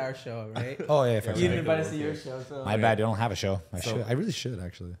 It is our show, right? Oh, yeah, you fair. didn't okay, invite us to okay. your show, so. My bad. You don't have a show. So- I really should,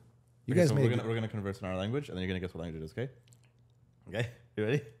 actually. You Okay, guys so made we're gonna converse in our language, and then you're gonna guess what language it is. Okay? Okay, you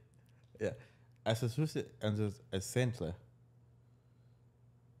ready? Yeah. As simple.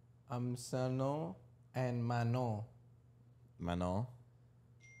 Sano and Mano. Manon.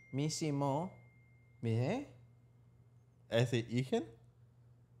 Misimo. Mihe. Ese ichen?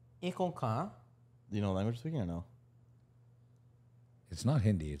 Ikonka. Do you know language speaking or no? It's not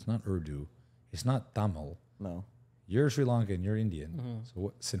Hindi. It's not Urdu. It's not Tamil. No. You're Sri Lankan. You're Indian. So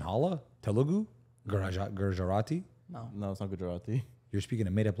what? Sinhala? Telugu? Gujarati? No. No, it's not Gujarati. You're speaking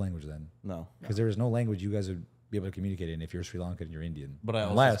a made-up language then, No. because there is no language you guys would be able to communicate in if you're Sri Lankan and you're Indian. But I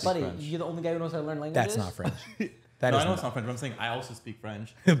also Unless speak Buddy, French. you're the only guy who knows how to learn languages. that's not French. No, That I is know not. it's not French, but I'm saying I also speak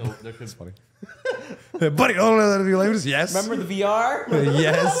French. So there could That's funny. Buddy, oh, no, languages? Yes. Remember the VR?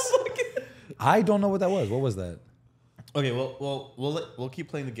 Yes. I don't know what that was. What was that? Okay, we'll keep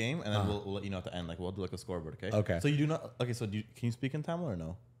playing the game and then we'll let you know at the end. Like we'll do like a scoreboard, okay? Okay. So you do not. Okay, so can you speak in Tamil or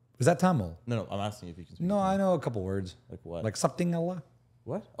no? Is that Tamil? No, I'm asking you if you can speak. No, I know a couple words. Like what? Like something Allah.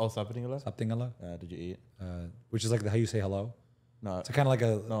 What? Oh, Sapatingala? Something Allah. Did you eat? Which is like how you say hello. No. It's kind of like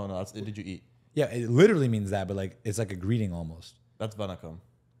a. No. That's, did you eat? Yeah, it literally means that, but like it's like a greeting almost. That's Vanakam.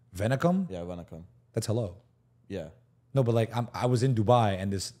 Venacum? Yeah, Vanakam. That's hello. Yeah. No, but like I was in Dubai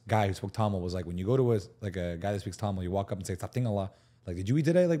and this guy who spoke Tamil was like, when you go to a guy that speaks Tamil, you walk up and say something Allah. Like, did you eat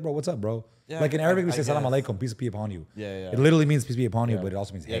today? Like, bro, what's up, bro? Yeah, like in Arabic, we I say salam guess. alaikum, peace be upon you. Yeah. It literally means peace be upon you, Yeah. but it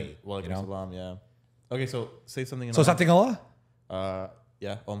also means Yeah. hey. Walaikum You know? salam, yeah. Okay, so say something in So something Allah?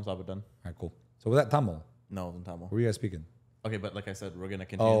 yeah, Om Sabadan. All right, cool. So was that Tamil? No, in Tamil. What were you guys speaking? Okay, but like I said, we're gonna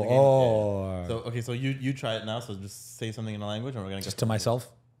continue Oh, the game. oh. So okay, so you try it now. So just say something in a language, and we're gonna Just get to myself?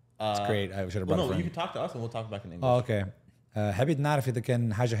 That's great. I should have brought Well, a no, you friend. can talk to us, and we'll talk back in English. Oh, okay. حبيت نعرف إذا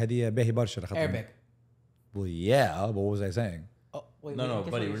كان حاجة هدية باهي برشا لخاطر- Arabic. Well, yeah, but what was I saying? Oh, wait, No,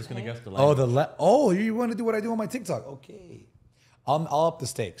 guess buddy, what we're just gonna saying? guess the Oh, language. you want to do what I do on my TikTok? Okay. I'll up the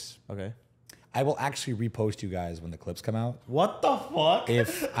stakes. Okay. I will actually repost you guys when the clips come out. What the fuck? If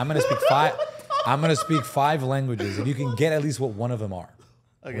I'm gonna speak five, I'm gonna speak 5 languages. If you can get at least what one of them are.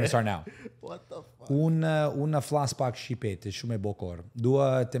 We're gonna start now. What the fuck? Una flashback shipet shume bokor.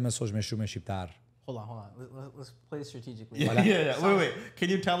 Dua temesoj me shume shiptar. Hold on. Let's play strategically. Yeah. Wait. Can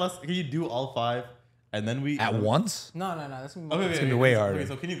you tell us? Can you do all 5, and then we At once? No. That's gonna be Okay, more- It's gonna be way harder. Okay,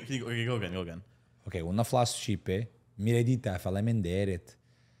 so can you okay, go again? Okay, una flash shipe. Miredita falamenderet.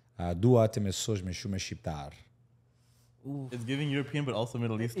 Dua temesoj me shume shiptar. It's giving European, but also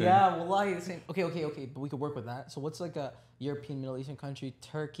Middle Eastern. Yeah, wallahi, the same. Okay, but we could work with that. So what's like a European, Middle Eastern country?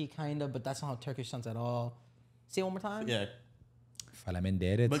 Turkey, kind of, but that's not how Turkish sounds at all. Say it one more time. Yeah.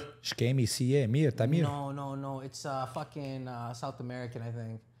 Falamenderet. But- Shkemi siye. Mir tamir. No. It's fucking South American, I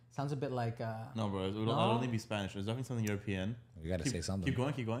think. Sounds a bit like. No, bro. It'll No? only be Spanish. There's definitely something European. You gotta say something.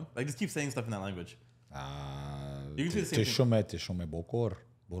 Keep going. Like just keep saying stuff in that language. You can say the same thing. Teshume bokor.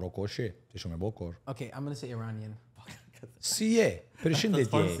 Borokoshe. Teshume bokor. Okay, I'm gonna say Iranian. Siye. That's Perishinde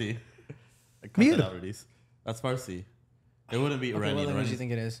Farsi. Cut Mir. that out, Radies. That's Farsi. It wouldn't be Okay, what Iranian. language do you Iranian.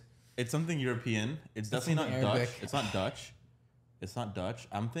 think it is? It's something European. It's definitely not something Arabic. Dutch. It's not Dutch. It's not Dutch.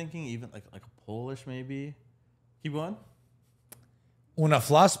 I'm thinking even like a Polish maybe. Keep going. Una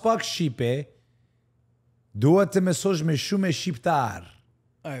flashback shipe. Dua temesoj me shume shiptar.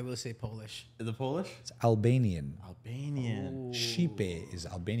 All right, we'll say Polish. Is it Polish? It's Albanian. Albanian. Shipe is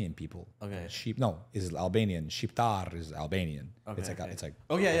Albanian people. Okay. Sheep is Albanian. Shiptar is Albanian. Okay, It's like okay. it's like.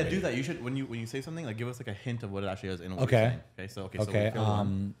 Oh yeah, do that. You should when you say something like give us like a hint of what it actually is in what Okay. you're saying. Okay. So Okay. we'll kill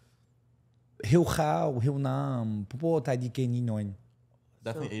one. Heel gauw, heel naam. Popota die ken niet nooit.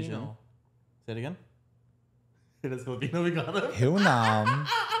 Definitely Asian. Filipino. Say it again. It is Filipino. We got it. Heel naam.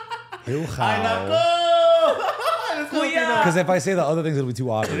 Heel Ay, gauw. nako! It is Filipino. Because if I say the other things, it'll be too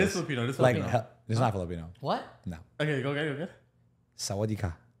obvious. It is Filipino. It is Like, Filipino. it's not Filipino. What? No. Okay, go again.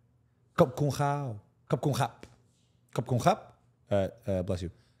 Sawadika. Kap kung gauw. Kap kung gap. Kap kung gap. Bless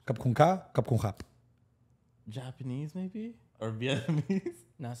you. Kap kung ka. Kap kung gap. Japanese maybe or Vietnamese.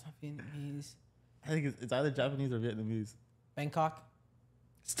 No, it's not Vietnamese. I think it's either Japanese or Vietnamese. Bangkok.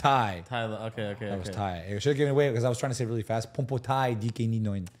 It's Thai. Tyler. Okay. That was Thai. I should have given it away because I was trying to say it really fast. Pompo Thai DK ni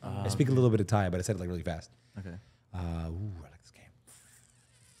noin. I speak a little bit of Thai, but I said it like really fast. Okay. I like this game.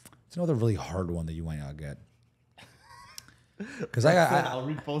 It's another really hard one that you might not get. Because I'll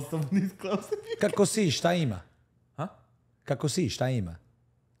repost some of these clips. Kako si, šta ima? Huh? Kako si, šta ima?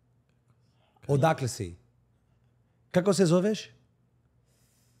 Odakle si? Kako se zoveš?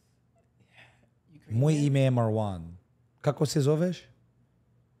 Moje ime je Merwan. Kako se zoveš?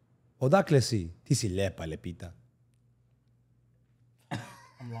 Odakle si? Ti si lepa, lepita.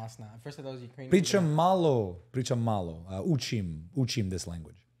 I'm lost now. At first I thought it was Ukrainian. Pričam malo. Učim this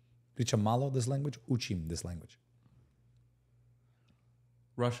language. Pričam malo this language, učim this language.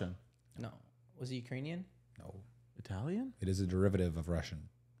 Russian. No. Was it Ukrainian? No. Italian? It is a derivative of Russian.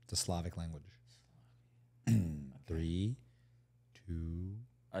 It's a Slavic language. 3, 2,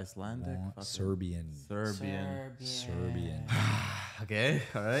 Icelandic? 1. Fucking Serbian. Serbian. Okay,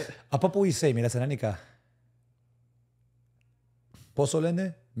 all right. Apa po isay, mira sa nanika.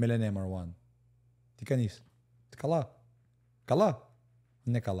 Posolene, melene Merwan. Tikanis. Tikala. Kala.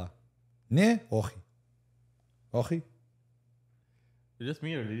 Ne kala. Ne? Ochi. Ochi? Did you just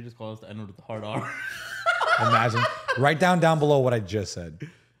me or did you just call us the N-word with the hard R? Imagine. Write down below what I just said.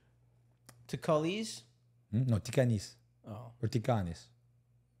 Takalis? No, tikanis. Oh. Or tikanis.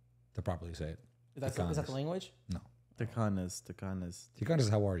 To properly say it. Is that the language? No. Takanas. Tikanis is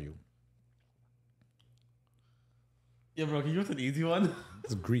how are you? Yeah, bro, can you give us an easy one?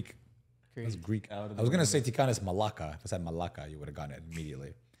 It's Greek. That's Greek. I was going to say tikanis Malacca. If I said Malacca, you would have gotten it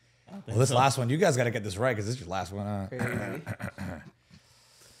immediately. Well, this last one, you guys got to get this right because this is your last one. Crazy.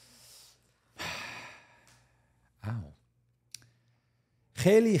 Ow.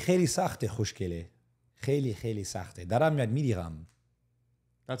 خیلی سخته خوشگله. خیلی سخته. دارم یاد میگیرم.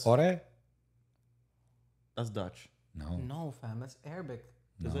 That's آره؟ That's Dutch. No. No, fam. That's Arabic.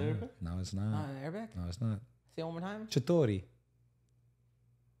 Is it Arabic? No, it's Not not. in Arabic? No, it's not. Say it one more time. چطوری؟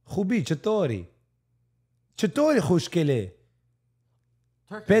 خوبی چطوری؟ چطوری خوشگله؟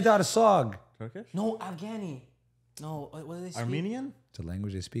 Turkish. پدر ساگ. Turkish? No, Afghani. No, what do they speak? Armenian? It's a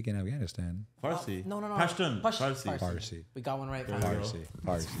language they speak in Afghanistan. Farsi. No. Pashtun. Farsi. Farsi. We got one right, fam. Farsi.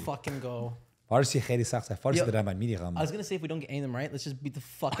 Let's Farsi. fucking go. Farsi خیلی سخته. Farsi Yo, دارم یاد میگیرم. I was gonna say if we don't get any of them right, let's just beat the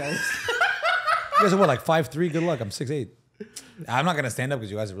fuck out of this. You guys are what, like 5'3"? Good luck. I'm 6'8". I'm not going to stand up because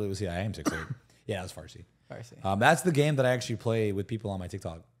you guys really will see I am 6'8". Yeah, that's Farsi. Farsi. That's the game that I actually play with people on my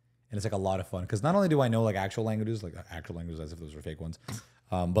TikTok. And it's like a lot of fun. Because not only do I know like actual languages as if those were fake ones,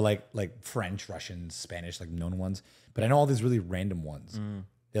 but like French, Russian, Spanish, like known ones. But I know all these really random ones.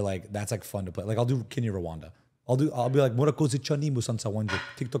 They're like, that's like fun to play. Like I'll do Kenya Rwanda. I'll be like, Morakozi Chani Musansa Wanje,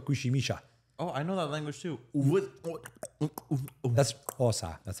 TikTok Kushimisha. Oh, I know that language too. That's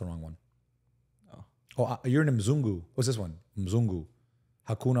Osa. That's the wrong one. Oh, you're in Mzungu. What's this one? Mzungu.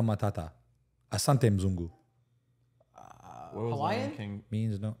 Hakuna Matata. Asante Mzungu. What was Hawaiian? Lion King?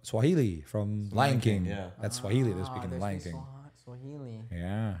 Means no. Swahili from Lion King. yeah. That's Swahili. They're speaking They Lion speak King. Swahili.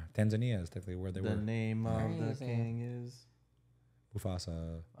 Yeah. Tanzania is technically where they The were. name of the Crazy. king is.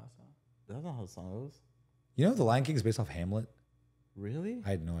 Mufasa. That's not how the song goes. You know the Lion King is based off Hamlet? Really? I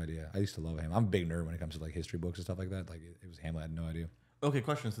had no idea. I used to love Hamlet. I'm a big nerd when it comes to like history books and stuff like that. Like it was Hamlet. I had no idea. Okay,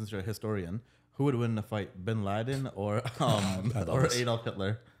 question since you're a historian. Who would win in a fight, Bin Laden or Adolf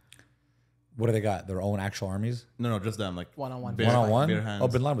Hitler? What do they got? Their own actual armies? No, just them. Like One-on-one. bare- One-on-one? bare hands. Oh,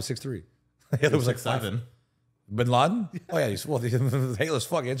 Bin Laden was 6'3". Yeah, there was like 7. Bin Laden? Oh yeah, he's well Hitler's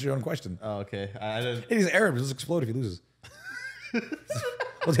fuck. Answer your own question. Oh, okay. I didn't. Hey, he's Arab. He'll just explode if he loses.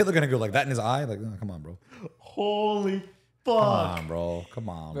 What's Hitler gonna go like that in his eye? Like, no, come on, bro. Holy Come fuck. on, bro. Come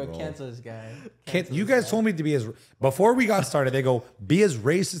on, Bro, bro. cancel this guy. You guys told me to be as before we got started. They go be as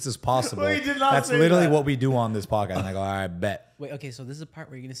racist as possible. We did not That's say literally that. what we do on this podcast. And I go, all right, bet. Wait, okay, so this is the part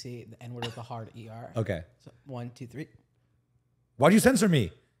where you're gonna say the N word with the hard ER. Okay. So 1, 2, 3. Why do you censor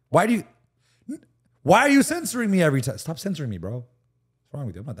me? Why are you censoring me every time? Stop censoring me, bro. What's wrong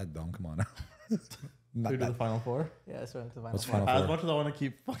with you? I'm not that dumb. Come on. Not Should we do the that- final four? Yeah, that's right. The final What's four. final As four? much as I want to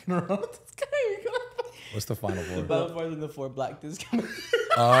keep fucking around with this guy, you go. What's the final The four? battle four than the 4 black dudes coming.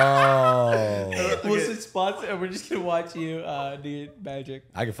 Oh. We'll switch spots and we're just gonna watch you do your magic.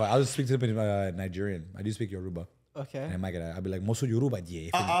 I can find. I'll just speak to them in Nigerian. I do speak Yoruba. Okay. And I might get. I'll be like, Mosu Yoruba die.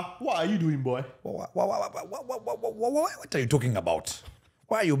 What are you doing, boy? What are you talking about?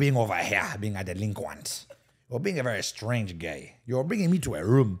 Why are you being over here, being a delinquent? You're being a very strange guy. You're bringing me to a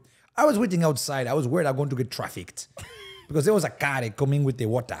room. I was waiting outside. I was worried I'm going to get trafficked. Because there was a car coming with the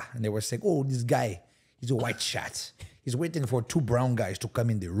water. And they were saying, oh, this guy, he's a white shirt. He's waiting for 2 brown guys to come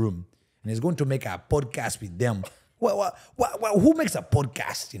in the room. And he's going to make a podcast with them. Who makes a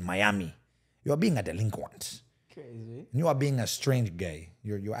podcast in Miami? You're being a delinquent. Crazy. You are being a strange guy.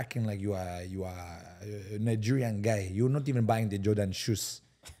 You're acting like you are a Nigerian guy. You're not even buying the Jordan shoes.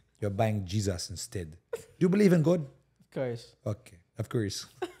 You're buying Jesus instead. Do you believe in God? Of course. Okay, of course,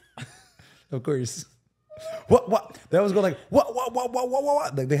 of course. What? They always go like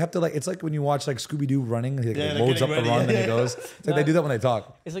what? Like they have to like. It's like when you watch like Scooby Doo running. He Yeah, like, they're loads up getting the ready. run and he goes. It's like they do that when they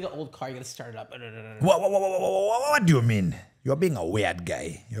talk. It's like an old car. You gotta start it up. What do you mean? You're being a weird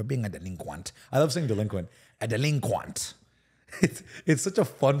guy. You're being a delinquent. I love saying delinquent. A delinquent. It's such a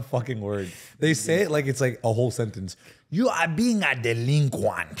fun fucking word. They say it like it's like a whole sentence. You are being a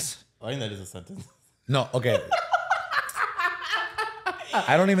delinquent. I think that is a sentence. No, okay.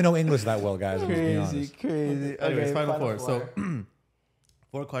 I don't even know English that well, guys. I'm just being honest. crazy. Anyways, final four. So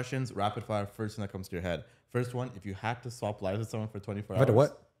 4 questions, rapid fire. First thing that comes to your head. First one: if you had to swap lives with someone for 24 hours. But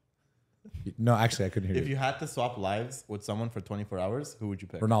what? No, actually, I couldn't hear If you. you had to swap lives with someone for 24 hours, who would you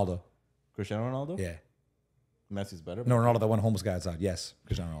pick? Ronaldo. Cristiano Ronaldo? Yeah. Messi's better. No, Ronaldo, that one homeless guy outside. Yes,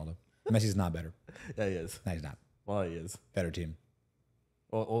 Cristiano Ronaldo. Messi's not better. Yeah, he is. No, he's not. Well, he is. Better team.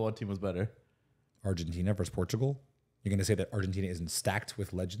 What team was better? Argentina versus Portugal. You're going to say that Argentina isn't stacked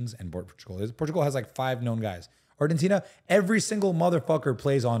with legends and Portugal is. Portugal has like 5 known guys. Argentina, every single motherfucker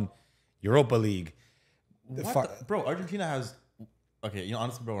plays on Europa League. Bro, Argentina has... Okay, you know,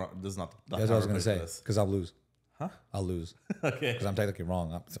 honestly, bro, this is not... That's what I was going to say, because I'll lose. Huh? I'll lose. Okay. Because I'm technically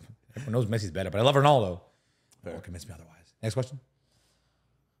wrong. Everyone knows Messi's better, but I love Ronaldo. Fair. Don't convince me otherwise. Next question.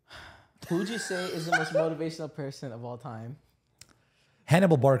 Who would you say is the most motivational person of all time?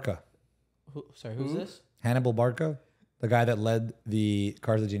 Hannibal Barca. Who's this? Hannibal Barca, the guy that led the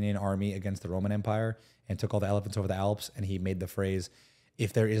Carthaginian army against the Roman Empire and took all the elephants over the Alps, and he made the phrase,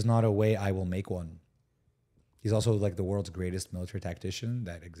 "If there is not a way, I will make one." He's also like the world's greatest military tactician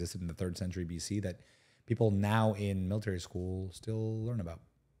that existed in the 3rd century BC that people now in military school still learn about.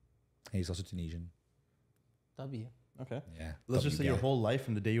 And he's also Tunisian. W. Okay. Yeah. Let's just say your guy. whole life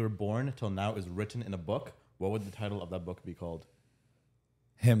from the day you were born till now is written in a book. What would the title of that book be called?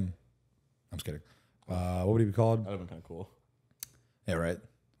 Him. I'm just kidding. What would it be called? That would have been kind of cool. Yeah, right.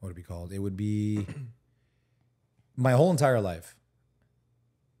 What would it be called? It would be my whole entire life.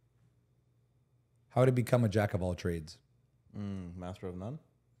 How to become a jack of all trades. Master of none?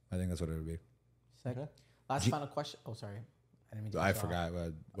 I think that's what it would be. Second. Last final question. Oh, sorry. I didn't mean to I cut you off.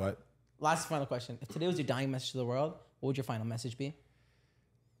 forgot. What? Last final question. If today was your dying message to the world, what would your final message be?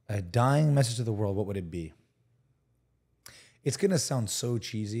 A dying message to the world, what would it be? It's going to sound so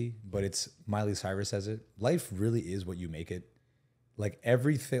cheesy, but it's Miley Cyrus says it. Life really is what you make it. Like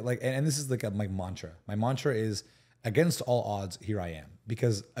everything, like, and this is like my mantra. My mantra is against all odds, here I am.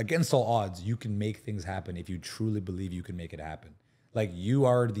 Because against all odds, you can make things happen if you truly believe you can make it happen. Like you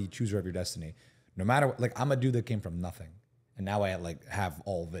are the chooser of your destiny. No matter what, like I'm a dude that came from nothing. And now I like have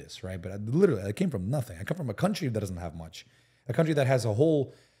all this, right? But I came from nothing. I come from a country that doesn't have much. A country that has a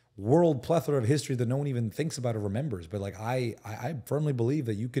whole world plethora of history that no one even thinks about or remembers. But like I firmly believe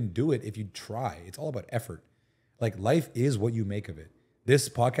that you can do it if you try. It's all about effort. Like life is what you make of it. This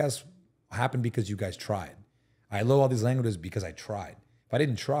podcast happened because you guys tried. I love all these languages because I tried. If I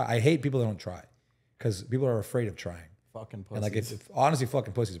didn't try, I hate people that don't try because people are afraid of trying. Fucking pussies. And like if honestly,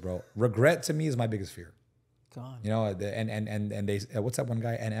 fucking pussies, bro. Regret to me is my biggest fear. God. You know, and they what's that one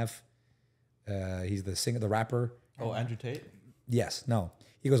guy? NF. He's the singer, the rapper. Oh, Andrew Tate? Yes. No.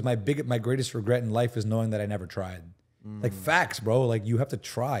 He goes, my greatest regret in life is knowing that I never tried. Like facts, bro. Like you have to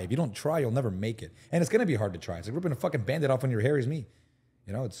try. If you don't try, you'll never make it. And it's gonna be hard to try. It's like ripping a fucking Band-Aid off when your hair is me.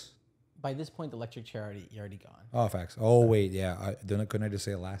 You know, it's. By this point, the electric chair you're already gone. Oh, facts. Oh wait, yeah. Couldn't I just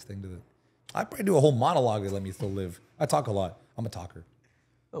say a last thing to the? I probably do a whole monologue to let me still live. I talk a lot. I'm a talker.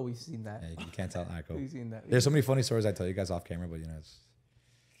 Oh, we've seen that. Yeah, you can't tell. All right, cool. We've seen that. There's so many funny stories I tell you guys off camera, but you know, it's.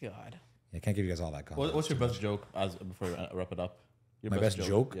 God. I can't give you guys all that content. What's your best joke before we wrap it up? Your My best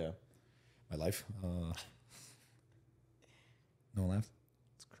joke? Yeah. My life. No one laughed.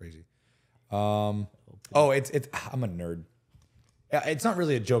 It's crazy. I'm a nerd. It's not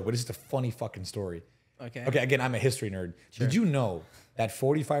really a joke, but it's just a funny fucking story. Okay. Okay. Again, I'm a history nerd. Sure. Did you know that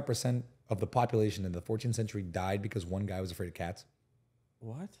 45% of the population in the 14th century died because one guy was afraid of cats?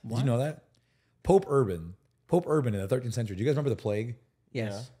 What? Did you know that? Pope Urban in the 13th century. Do you guys remember the plague?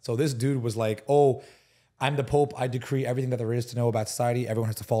 Yes. Yeah. So this dude was like, "Oh, I'm the Pope. I decree everything that there is to know about society. Everyone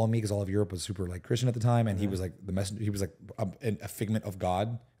has to follow me," because all of Europe was super like Christian at the time, and he was like the messenger. He was like a figment of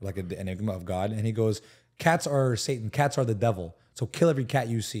God, like an enigma of God. And he goes, "Cats are Satan. Cats are the devil. So kill every cat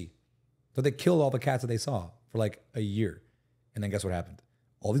you see." So they killed all the cats that they saw for like a year, and then guess what happened?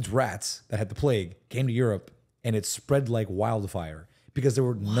 All these rats that had the plague came to Europe, and it spread like wildfire because there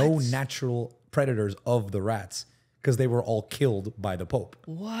were no natural predators of the rats because they were all killed by the Pope.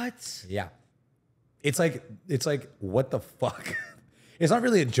 What? Yeah. It's like what the fuck? It's not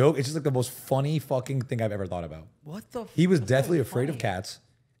really a joke. It's just like the most funny fucking thing I've ever thought about. What the? He was deathly afraid of cats,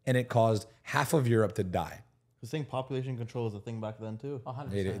 and it caused half of Europe to die. I think population control was a thing back then too.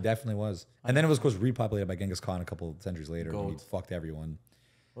 100%. It definitely was. And then it was, of course, repopulated by Genghis Khan a couple of centuries later, and he Gold. fucked everyone.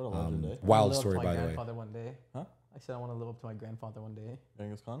 What a legend, eh? Wild I wanna live story, up to my by the way. grandfather one day. Huh? I said I want to live up to my grandfather one day.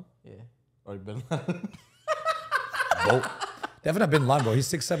 Genghis Khan? Yeah. Or Bin Laden? Definitely Bin Laden, bro. He's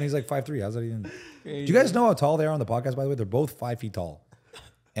 6'7", he's like 5'3". How's that even? Do you guys know how tall they are on the podcast, by the way? They're both 5 feet tall.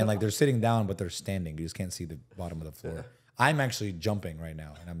 And like they're sitting down, but they're standing. You just can't see the bottom of the floor. I'm actually jumping right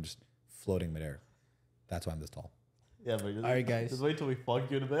now, and I'm just floating midair. That's why I'm this tall. Yeah, but All right, guys. Just wait till we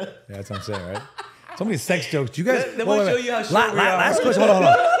fuck you in a bit. Yeah, that's what I'm saying, right? So many sex jokes. Do you guys? Then we'll show you how short we are. Last question. Hold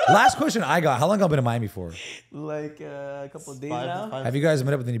on. Last question I got. How long have I been in Miami for? Like a couple of days Five- now. five- Have you guys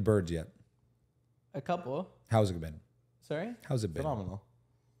met up with any birds yet? A couple. How's it been? Sorry. How's it been? Phenomenal.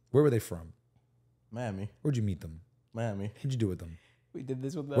 Where were they from? Miami. Where'd you meet them? Miami. What'd you do with them? We did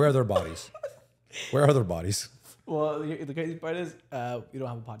this with them. Where are their bodies? Where are their bodies? Well, the crazy part is we don't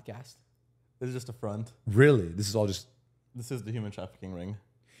have a podcast. This is just a front. Really? This is all just. This is the human trafficking ring.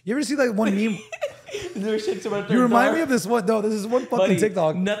 You ever see like one meme? There's shit to You remind me of this one. No, this is one fucking Buddy,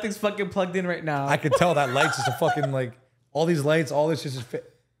 TikTok. Nothing's fucking plugged in right now. I could tell that light's just a fucking like all these lights, all this shit is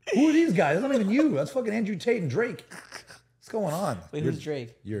fit. Who are these guys? That's not even you. That's fucking Andrew Tate and Drake. What's going on? Wait, who's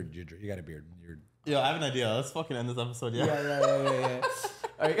Drake? You're you got a beard. Yo, I have an idea. Let's fucking end this episode. Yeah. Yeah.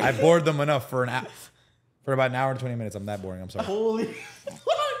 All right. I bored them enough for for about an hour and 20 minutes. I'm that boring. I'm sorry. Holy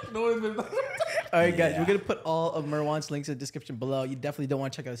fuck. No one's been. All right, guys, we're gonna put all of Merwan's links in the description below. You definitely don't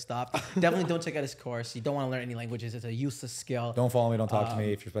want to check out his stuff. Definitely don't check out his course. You don't want to learn any languages. It's a useless skill. Don't follow me. Don't talk to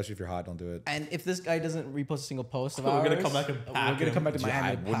me. Especially if you're hot, don't do it. And if this guy doesn't repost a single post of We're ours, gonna come back and we're pack gonna him. come back to Yeah, Miami.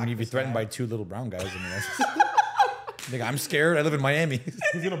 I and wouldn't pack you be this threatened guy. by two little brown guys? I mean, Nigga, I'm scared. I live in Miami.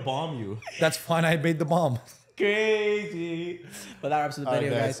 He's gonna bomb you. That's fine. I made the bomb. Crazy. But that wraps up the All right,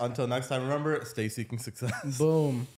 video, guys. guys. Until next time, remember, stay seeking success. Boom.